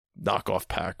Proton knockoff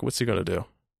pack? What's he going to do?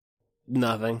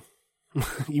 Nothing.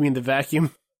 You mean the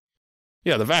vacuum?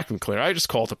 Yeah, the vacuum cleaner. I just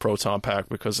call it the Proton Pack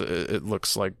because it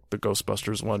looks like the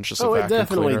Ghostbusters one, just a vacuum cleaner. Oh, it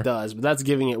definitely does, but that's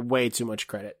giving it way too much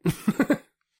credit.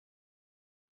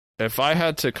 If I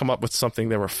had to come up with something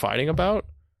they were fighting about,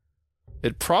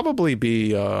 it'd probably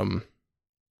be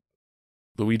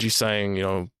Luigi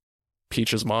saying,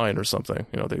 Peach is mine or something.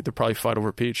 They'd probably fight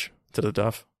over Peach to the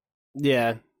death.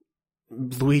 Yeah.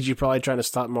 Luigi probably trying to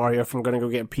stop Mario from going to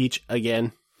go get Peach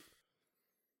again.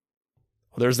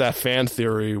 There's that fan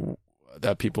theory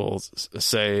that people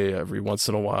say every once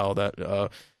in a while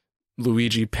that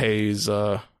Luigi pays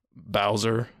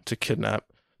Bowser to kidnap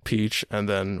Peach, and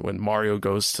then when Mario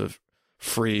goes to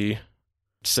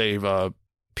save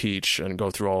Peach and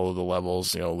go through all of the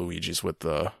levels, Luigi's with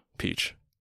Peach.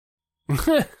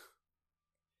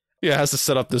 Yeah, it has to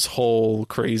set up this whole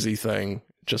crazy thing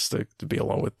just to be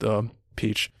alone with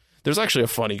Peach. There's actually a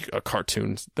funny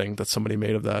cartoon thing that somebody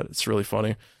made of that. It's really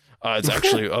funny. It's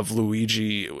actually of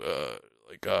Luigi,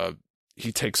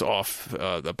 he takes off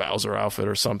the Bowser outfit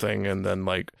or something, and then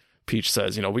Peach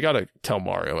says, we got to tell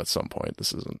Mario at some point.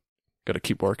 This isn't going to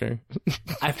keep working.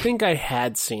 I think I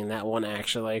had seen that one,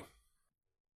 actually.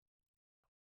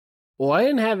 Well, I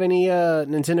didn't have any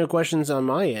Nintendo questions on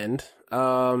my end.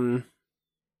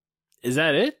 Is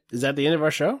that it? Is that the end of our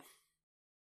show?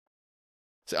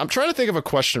 See, I'm trying to think of a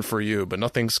question for you, but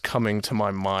nothing's coming to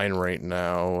my mind right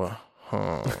now.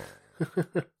 Huh.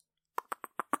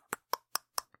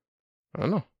 I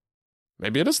don't know.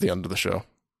 Maybe it is the end of the show.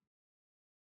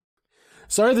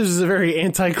 Sorry, this is a very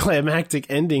anticlimactic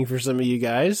ending for some of you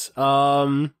guys.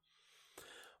 But,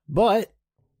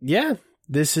 yeah,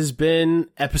 this has been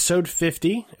episode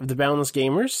 50 of The Boundless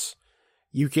Gamers.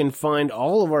 You can find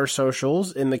all of our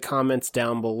socials in the comments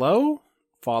down below.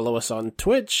 Follow us on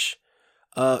Twitch.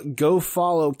 Go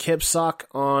follow Kipsock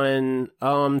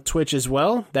on Twitch as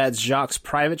well. That's Jacques'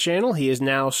 private channel. He is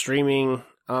now streaming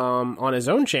on his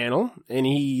own channel, and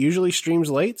he usually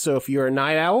streams late, so if you're a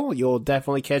night owl, you'll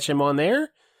definitely catch him on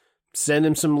there. Send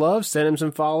him some love, send him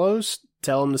some follows,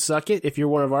 tell him to suck it if you're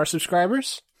one of our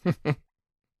subscribers.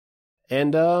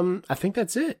 And I think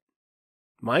that's it.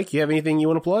 Mike, you have anything you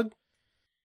want to plug?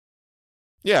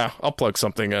 Yeah, I'll plug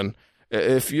something in.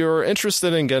 If you're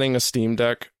interested in getting a Steam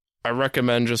Deck, I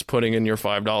recommend just putting in your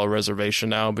 $5 reservation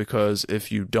now, because if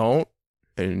you don't,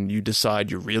 and you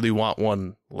decide you really want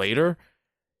one later,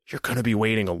 you're going to be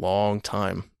waiting a long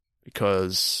time,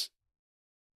 because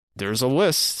there's a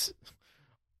list.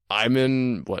 I'm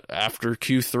in, after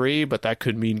Q3, but that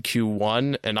could mean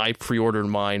Q1, and I pre-ordered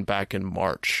mine back in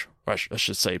March. I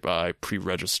should say I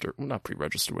pre-registered. Not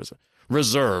pre-registered, was it?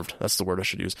 Reserved. That's the word I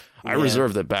should use. I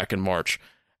reserved it back in March,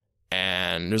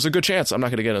 and there's a good chance I'm not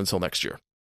going to get it until next year.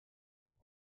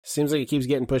 Seems like it keeps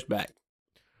getting pushed back.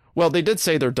 Well, they did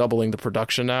say they're doubling the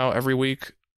production now every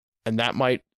week, and that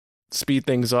might speed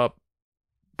things up.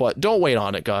 But don't wait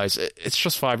on it, guys. It's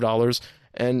just $5.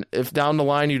 And if down the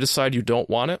line you decide you don't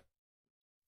want it,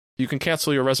 you can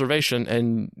cancel your reservation,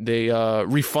 and they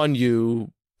refund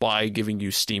you by giving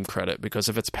you Steam credit. Because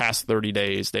if it's past 30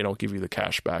 days, they don't give you the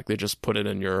cash back. They just put it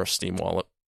in your Steam wallet.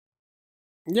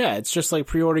 Yeah, it's just like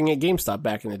pre-ordering at GameStop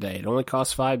back in the day. It only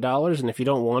costs $5, and if you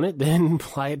don't want it, then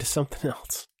apply it to something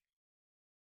else.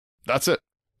 That's it.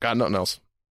 Got nothing else.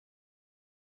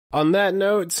 On that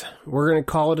note, we're going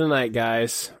to call it a night,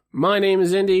 guys. My name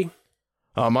is Indy.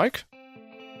 Mike?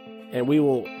 And we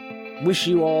will wish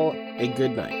you all a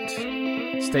good night.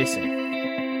 Stay safe.